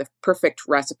 being the perfect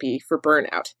recipe for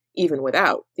burnout, even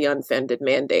without the unfunded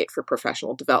mandate for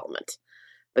professional development.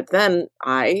 But then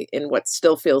I, in what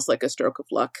still feels like a stroke of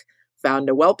luck, found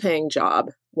a well-paying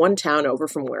job one town over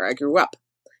from where I grew up.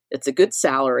 It's a good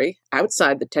salary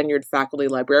outside the tenured faculty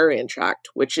librarian tract,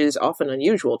 which is often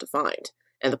unusual to find.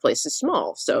 And the place is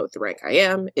small, so the rank I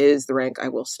am is the rank I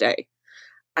will stay.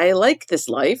 I like this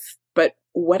life, but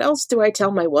what else do I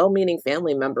tell my well-meaning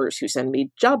family members who send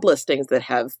me job listings that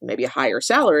have maybe a higher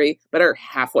salary, but are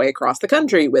halfway across the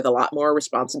country with a lot more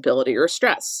responsibility or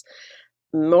stress?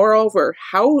 Moreover,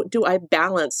 how do I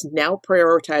balance now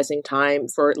prioritizing time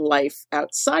for life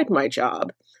outside my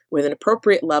job with an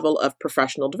appropriate level of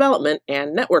professional development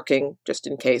and networking, just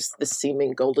in case the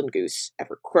seeming golden goose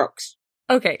ever croaks?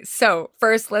 Okay, so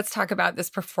first let's talk about this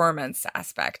performance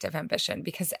aspect of ambition,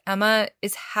 because Emma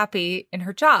is happy in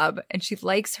her job and she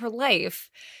likes her life,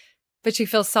 but she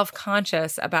feels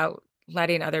self-conscious about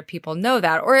letting other people know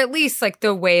that, or at least like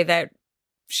the way that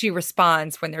she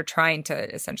responds when they're trying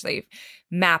to essentially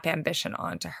map ambition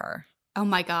onto her. Oh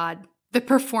my God. The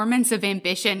performance of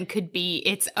ambition could be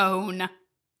its own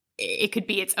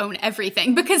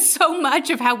everything, because so much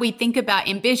of how we think about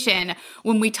ambition,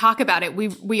 when we talk about it,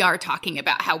 we are talking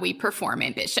about how we perform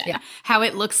ambition, how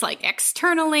it looks like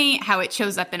externally, how it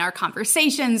shows up in our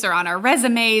conversations or on our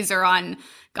resumes or on,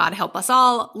 God help us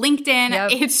all, LinkedIn.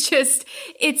 Yep. It's just,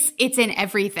 it's in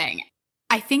everything.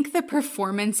 I think the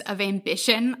performance of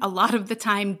ambition a lot of the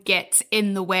time gets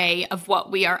in the way of what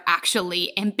we are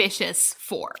actually ambitious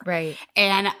for. Right.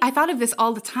 And I thought of this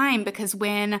all the time because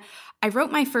when I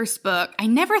wrote my first book, I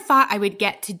never thought I would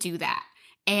get to do that.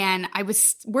 And I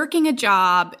was working a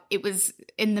job. It was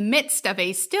in the midst of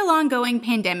a still ongoing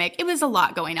pandemic. It was a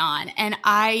lot going on. And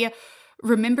I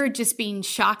remembered just being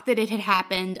shocked that it had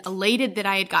happened, elated that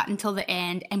I had gotten till the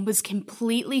end, and was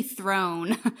completely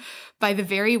thrown by the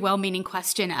very well-meaning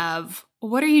question of,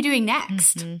 what are you doing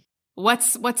next? Mm-hmm.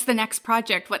 What's the next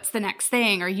project? What's the next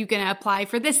thing? Are you going to apply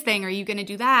for this thing? Are you going to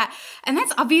do that? And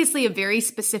that's obviously a very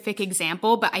specific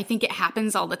example, but I think it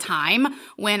happens all the time.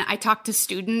 When I talk to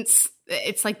students,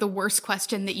 it's like the worst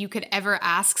question that you could ever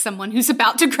ask someone who's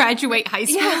about to graduate high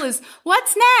school is,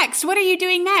 what's next? What are you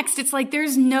doing next? It's like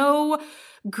there's no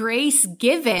grace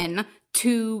given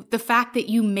to the fact that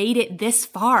you made it this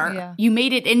far. Yeah. You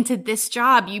made it into this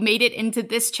job. You made it into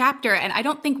this chapter. And I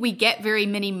don't think we get very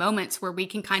many moments where we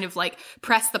can kind of like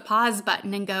press the pause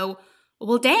button and go,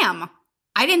 well, damn,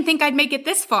 I didn't think I'd make it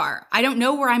this far. I don't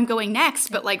know where I'm going next,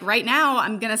 but like right now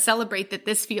I'm going to celebrate that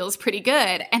this feels pretty good.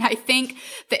 And I think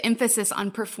the emphasis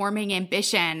on performing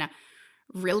ambition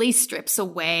really strips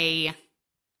away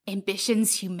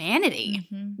ambition's humanity,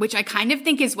 which I kind of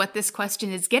think is what this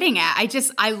question is getting at.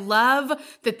 I love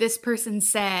that this person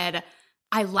said,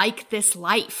 I like this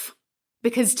life,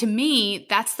 because to me,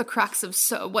 that's the crux of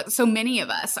what so many of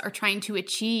us are trying to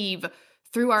achieve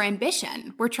through our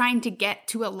ambition. We're trying to get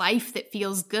to a life that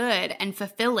feels good and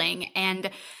fulfilling, and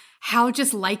how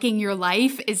just liking your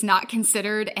life is not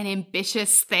considered an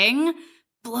ambitious thing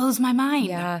blows my mind.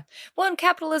 Yeah. Well, and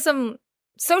capitalism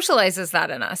socializes that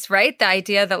in us, right? The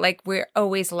idea that like we're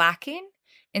always lacking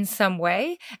in some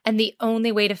way, and the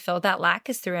only way to fill that lack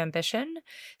is through ambition.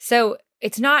 So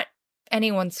it's not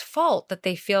anyone's fault that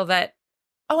they feel that,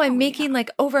 oh, I'm making like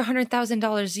over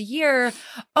 $100,000 a year.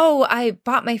 Oh, I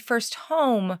bought my first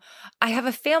home. I have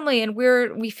a family and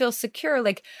we feel secure.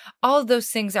 Like all of those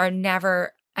things are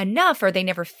never enough, or they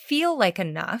never feel like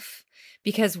enough,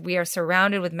 because we are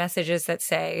surrounded with messages that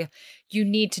say, you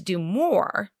need to do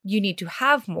more, you need to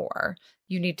have more,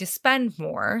 you need to spend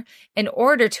more in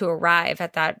order to arrive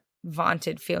at that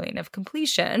vaunted feeling of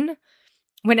completion,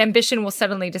 when ambition will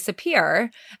suddenly disappear.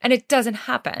 And it doesn't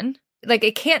happen. Like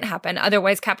it can't happen.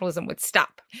 Otherwise, capitalism would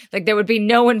stop. Like there would be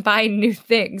no one buying new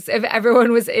things if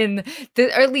everyone was in or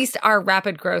at least our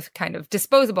rapid growth kind of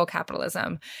disposable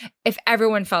capitalism. If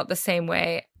everyone felt the same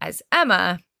way as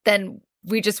Emma, then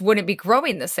we just wouldn't be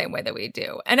growing the same way that we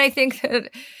do. And I think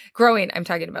that growing, I'm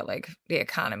talking about like the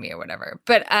economy or whatever,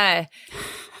 but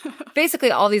basically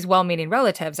all these well-meaning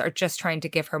relatives are just trying to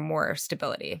give her more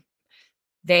stability.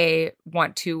 They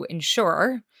want to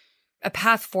ensure a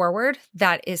path forward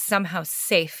that is somehow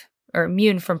safe or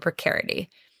immune from precarity.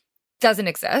 Doesn't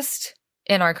exist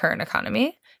in our current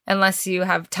economy unless you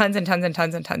have tons and tons and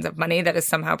tons and tons of money that is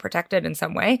somehow protected in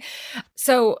some way.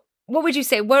 So what would you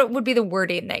say? What would be the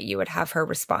wording that you would have her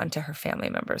respond to her family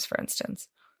members, for instance?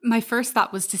 My first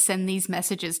thought was to send these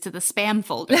messages to the spam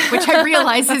folder, which I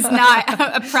realize is not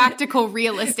a practical,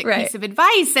 realistic piece of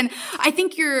advice. And I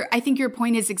think your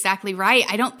point is exactly right.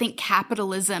 I don't think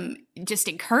capitalism just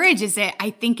encourages it.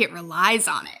 I think it relies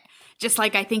on it. Just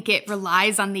like I think it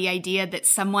relies on the idea that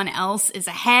someone else is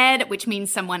ahead, which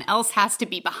means someone else has to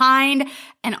be behind.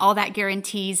 And all that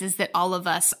guarantees is that all of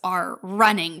us are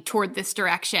running toward this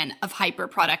direction of hyper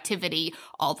productivity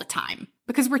all the time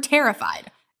because we're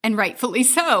terrified. And rightfully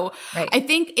so. Right. I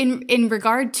think in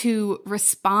regard to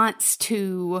response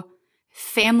to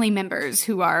family members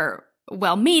who are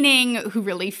well-meaning, who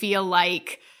really feel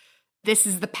like this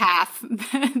is the path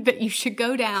that you should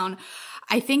go down,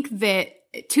 I think that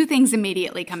two things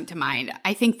immediately come to mind.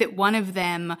 I think that one of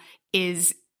them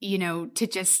is, to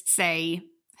just say,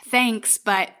 thanks,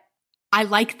 but I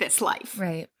like this life.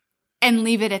 Right. And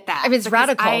leave it at that. I mean, it's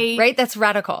radical, right? That's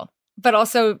radical. But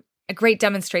also a great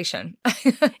demonstration.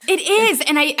 It is.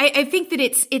 And I think that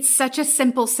it's such a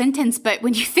simple sentence, but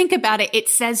when you think about it, it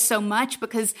says so much,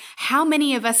 because how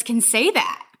many of us can say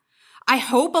that? I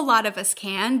hope a lot of us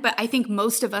can, but I think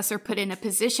most of us are put in a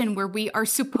position where we are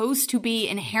supposed to be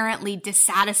inherently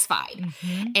dissatisfied.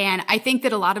 Mm-hmm. And I think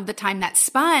that a lot of the time that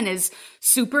spun is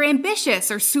super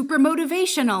ambitious or super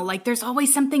motivational. Like there's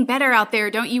always something better out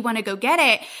there. Don't you want to go get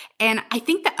it? And I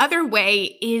think the other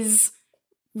way is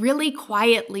really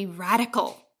quietly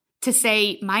radical, to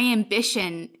say my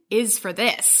ambition is for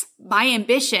this. My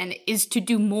ambition is to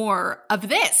do more of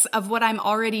this, of what I'm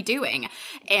already doing.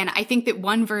 And I think that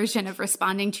one version of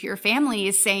responding to your family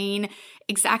is saying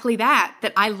exactly that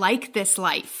I like this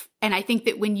life. And I think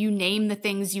that when you name the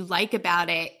things you like about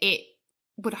it, it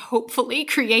would hopefully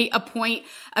create a point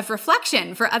of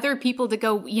reflection for other people to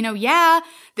go, yeah,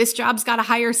 this job's got a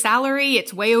higher salary.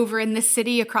 It's way over in this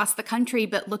city across the country,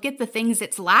 but look at the things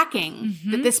it's lacking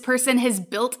that this person has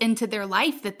built into their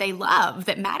life that they love,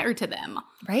 that matter to them.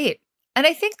 Right. And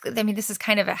I think, this is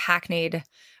kind of a hackneyed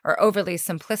or overly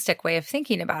simplistic way of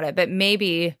thinking about it, but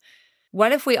maybe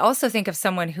what if we also think of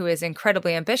someone who is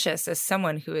incredibly ambitious as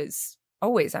someone who is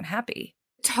always unhappy?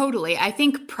 Totally. I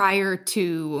think prior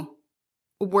to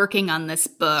working on this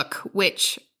book,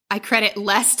 which I credit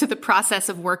less to the process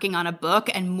of working on a book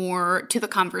and more to the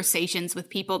conversations with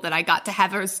people that I got to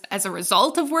have as a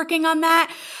result of working on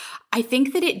that, I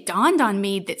think that it dawned on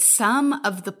me that some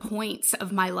of the points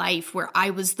of my life where I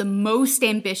was the most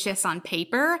ambitious on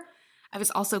paper, I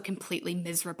was also completely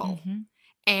miserable. Mm-hmm.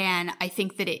 And I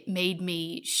think that it made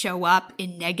me show up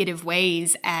in negative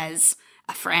ways as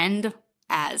a friend,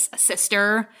 as a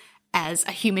sister, as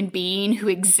a human being who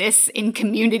exists in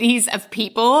communities of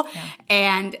people. Yeah.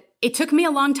 And it took me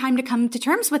a long time to come to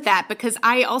terms with that, because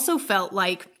I also felt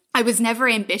like I was never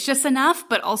ambitious enough,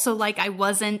 but also like I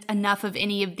wasn't enough of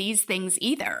any of these things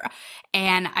either.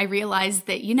 And I realized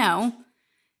that,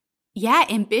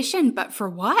 ambition, but for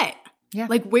what? Yeah.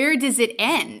 Like, where does it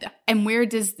end? And where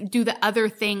do the other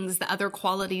things, the other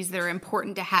qualities that are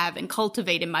important to have and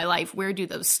cultivate in my life, where do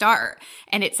those start?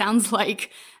 And it sounds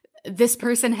like this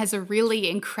person has a really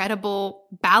incredible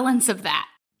balance of that.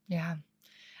 Yeah.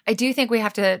 I do think we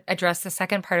have to address the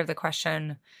second part of the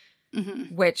question,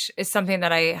 mm-hmm. which is something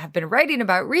that I have been writing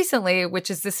about recently,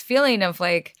 which is this feeling of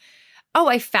like, oh,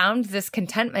 I found this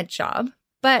contentment job,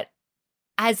 but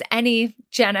as any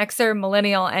Gen Xer,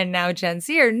 millennial, and now Gen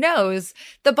Zer knows,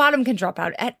 the bottom can drop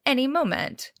out at any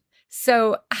moment.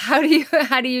 So how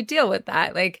do you deal with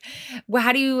that? Like,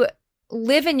 how do you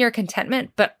live in your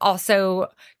contentment, but also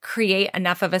create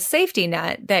enough of a safety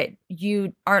net that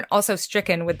you aren't also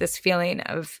stricken with this feeling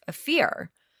of fear?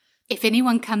 If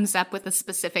anyone comes up with a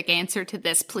specific answer to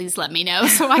this, please let me know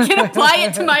so I can apply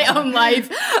it to my own life.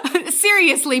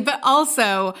 Seriously, but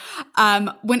also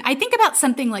when I think about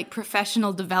something like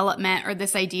professional development or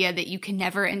this idea that you can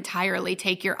never entirely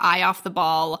take your eye off the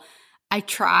ball, I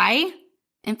try,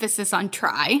 emphasis on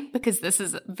try, because this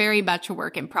is very much a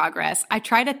work in progress. I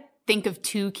try to think of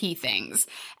two key things.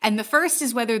 And the first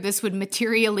is whether this would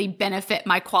materially benefit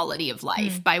my quality of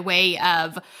life by way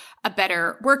of a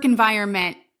better work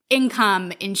environment,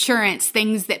 income, insurance,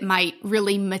 things that might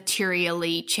really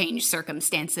materially change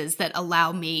circumstances that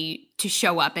allow me to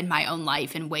show up in my own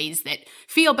life in ways that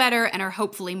feel better and are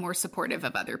hopefully more supportive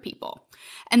of other people.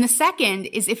 And the second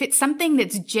is if it's something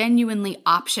that's genuinely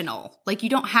optional, like you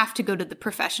don't have to go to the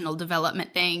professional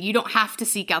development thing, you don't have to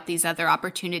seek out these other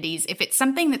opportunities. If it's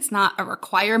something that's not a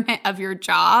requirement of your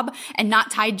job and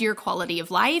not tied to your quality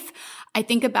of life, I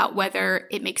think about whether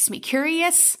it makes me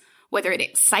curious, whether it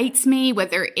excites me,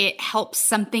 whether it helps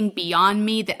something beyond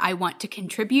me that I want to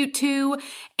contribute to.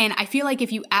 And I feel like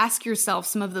if you ask yourself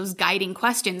some of those guiding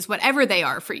questions, whatever they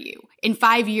are for you, in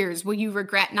 5 years, will you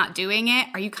regret not doing it?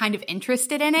 Are you kind of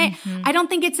interested in it? Mm-hmm. I don't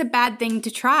think it's a bad thing to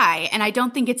try. And I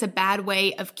don't think it's a bad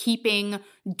way of keeping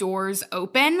doors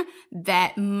open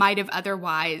that might have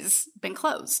otherwise been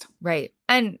closed. Right.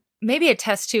 And maybe a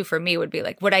test too for me would be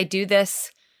like, would I do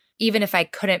this even if I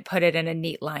couldn't put it in a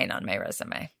neat line on my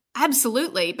resume?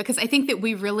 Absolutely, because I think that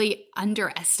we really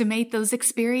underestimate those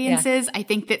experiences. Yeah. I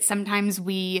think that sometimes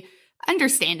we,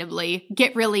 understandably,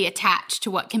 get really attached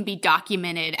to what can be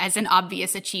documented as an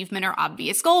obvious achievement or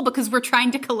obvious goal because we're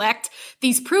trying to collect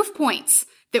these proof points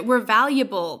that we're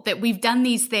valuable, that we've done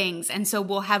these things, and so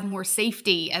we'll have more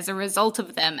safety as a result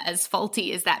of them, as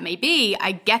faulty as that may be.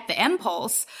 I get the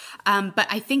impulse, but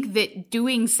I think that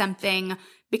doing something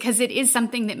because it is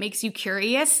something that makes you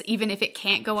curious, even if it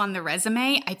can't go on the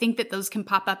resume, I think that those can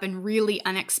pop up in really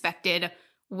unexpected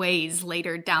ways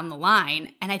later down the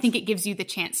line. And I think it gives you the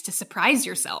chance to surprise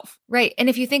yourself. Right. And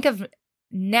if you think of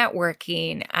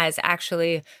networking as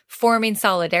actually forming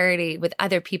solidarity with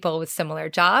other people with similar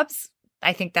jobs,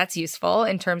 I think that's useful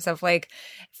in terms of like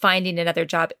finding another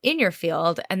job in your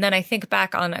field. And then I think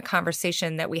back on a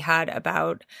conversation that we had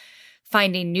about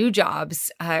finding new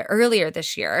jobs earlier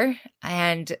this year.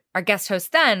 And our guest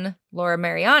host then, Laura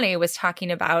Mariani, was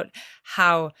talking about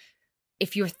how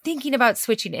if you're thinking about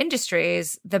switching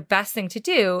industries, the best thing to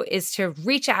do is to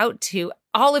reach out to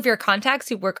all of your contacts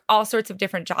who work all sorts of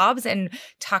different jobs and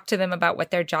talk to them about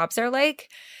what their jobs are like.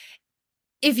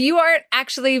 If you aren't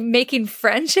actually making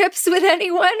friendships with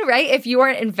anyone, right? If you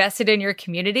aren't invested in your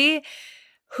community,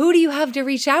 who do you have to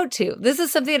reach out to? This is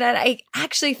something that I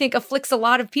actually think afflicts a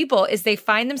lot of people is they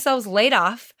find themselves laid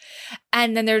off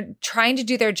and then they're trying to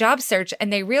do their job search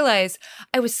and they realize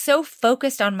I was so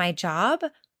focused on my job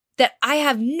that I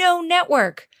have no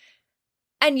network.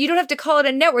 And you don't have to call it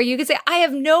a network. You can say, I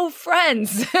have no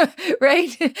friends,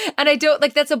 right? And I don't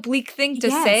like, that's a bleak thing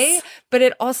to say, but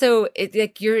it also,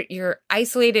 like you're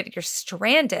isolated, you're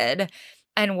stranded.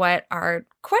 And what our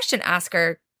question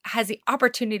asker has the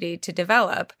opportunity to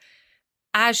develop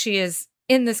as she is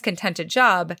in this contented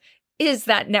job is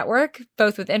that network,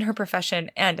 both within her profession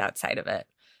and outside of it.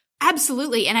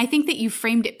 Absolutely. And I think that you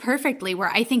framed it perfectly, where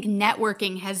I think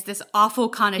networking has this awful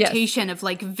connotation of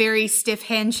like very stiff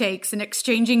handshakes and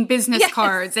exchanging business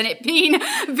cards and it being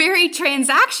very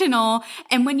transactional.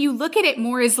 And when you look at it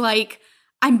more as like,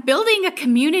 I'm building a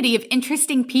community of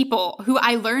interesting people who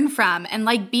I learn from and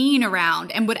like being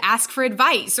around and would ask for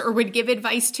advice or would give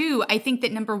advice to. I think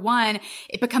that number one,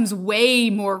 it becomes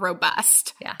way more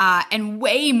robust and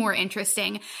way more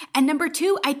interesting. And number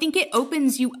two, I think it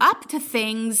opens you up to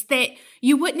things that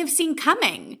you wouldn't have seen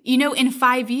coming. You know, in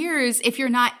 5 years, if you're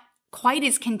not quite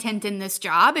as content in this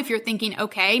job, if you're thinking,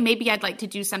 okay, maybe I'd like to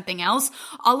do something else,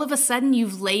 all of a sudden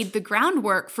you've laid the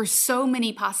groundwork for so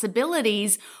many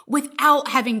possibilities without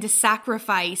having to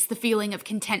sacrifice the feeling of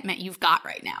contentment you've got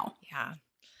right now.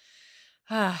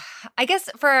 Yeah. I guess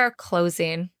for our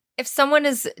closing, if someone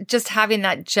is just having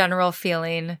that general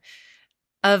feeling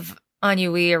of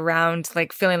ennui around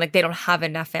like feeling like they don't have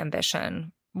enough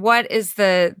ambition, what is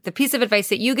the piece of advice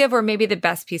that you give, or maybe the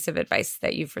best piece of advice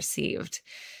that you've received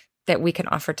that we can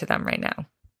offer to them right now?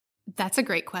 That's a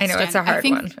great question. I know it's a hard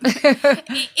one.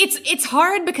 It's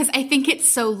hard because I think it's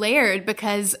so layered,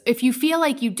 because if you feel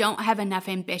like you don't have enough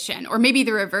ambition, or maybe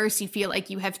the reverse, you feel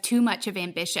like you have too much of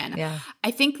ambition. Yeah.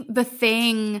 I think the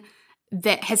thing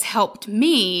that has helped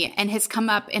me and has come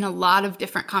up in a lot of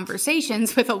different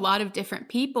conversations with a lot of different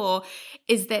people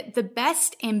is that the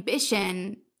best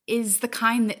ambition is the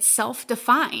kind that's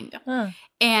self-defined.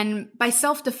 And by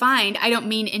self-defined, I don't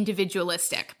mean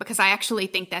individualistic, because I actually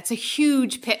think that's a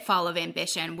huge pitfall of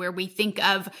ambition, where we think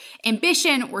of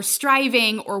ambition or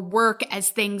striving or work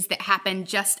as things that happen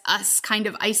just us kind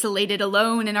of isolated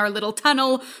alone in our little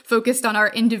tunnel, focused on our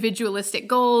individualistic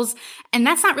goals. And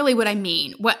that's not really what I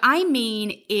mean. What I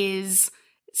mean is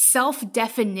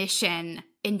self-definition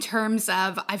in terms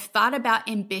of I've thought about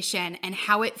ambition and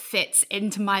how it fits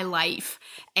into my life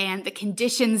and the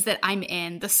conditions that I'm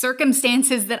in, the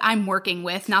circumstances that I'm working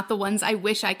with, not the ones I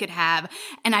wish I could have.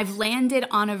 And I've landed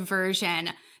on a version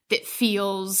that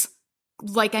feels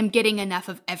like I'm getting enough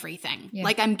of everything.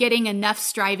 Like I'm getting enough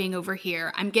striving over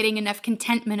here. I'm getting enough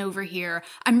contentment over here.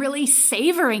 I'm really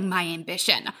savoring my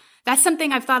ambition. That's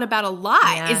something I've thought about a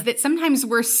lot, is that sometimes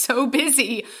we're so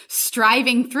busy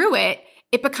striving through it,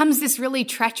 it becomes this really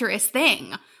treacherous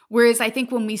thing. Whereas I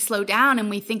think when we slow down and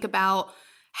we think about,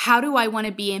 how do I want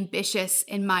to be ambitious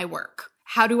in my work?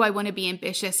 How do I want to be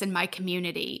ambitious in my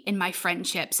community, in my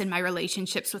friendships, in my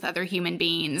relationships with other human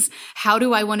beings? How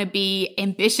do I want to be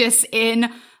ambitious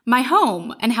in my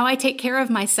home and how I take care of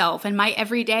myself and my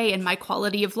everyday and my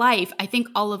quality of life? I think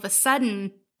all of a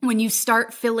sudden, when you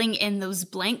start filling in those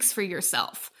blanks for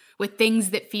yourself with things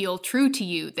that feel true to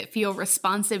you, that feel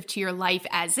responsive to your life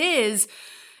as is,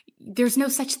 there's no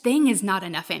such thing as not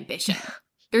enough ambition.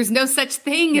 There's no such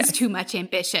thing as too much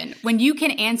ambition. When you can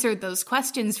answer those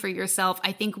questions for yourself,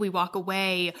 I think we walk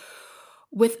away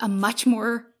with a much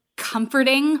more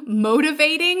comforting,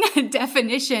 motivating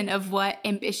definition of what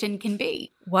ambition can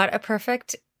be. What a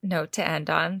perfect note to end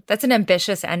on. That's an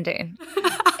ambitious ending.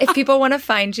 If people want to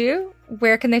find you,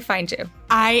 where can they find you?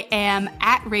 I am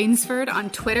at Rainsford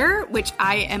on Twitter, which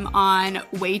I am on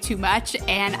way too much,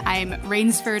 and I'm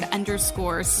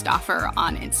Rainsford_Stauffer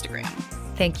on Instagram.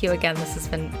 Thank you again. This has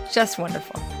been just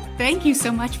wonderful. Thank you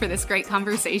so much for this great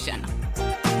conversation.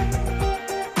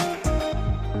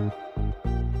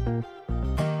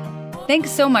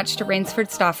 Thanks so much to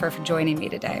Rainsford Stauffer for joining me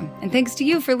today. And thanks to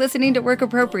you for listening to Work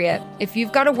Appropriate. If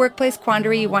you've got a workplace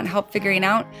quandary you want help figuring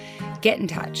out, get in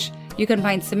touch. You can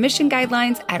find submission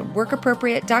guidelines at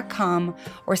workappropriate.com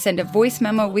or send a voice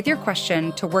memo with your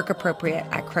question to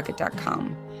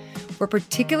workappropriate@crooked.com. We're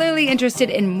particularly interested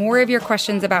in more of your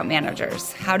questions about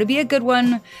managers, how to be a good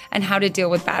one, and how to deal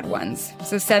with bad ones.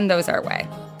 So send those our way.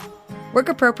 Work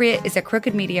Appropriate is a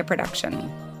Crooked Media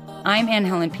production. I'm Anne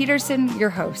Helen Peterson, your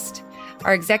host.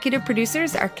 Our executive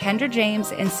producers are Kendra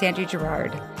James and Sandra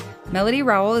Gerard. Melody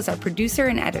Rowell is our producer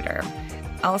and editor.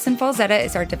 Allison Falzetta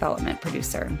is our development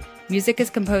producer. Music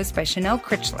is composed by Chanel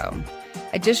Critchlow.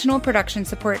 Additional production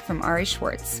support from Ari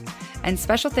Schwartz. And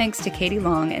special thanks to Katie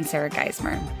Long and Sarah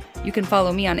Geismer. You can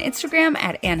follow me on Instagram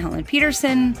at Anne Helen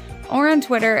Peterson or on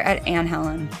Twitter at Anne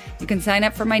Helen. You can sign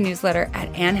up for my newsletter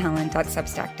at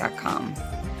annehelen.substack.com.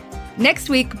 Next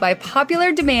week, by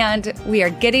popular demand, we are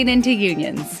getting into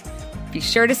unions. Be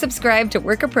sure to subscribe to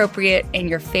Work Appropriate in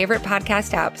your favorite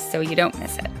podcast apps so you don't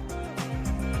miss it.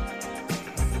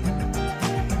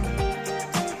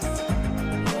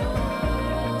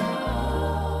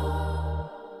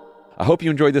 I hope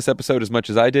you enjoyed this episode as much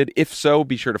as I did. If so,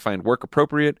 be sure to find Work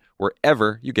Appropriate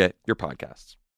wherever you get your podcasts.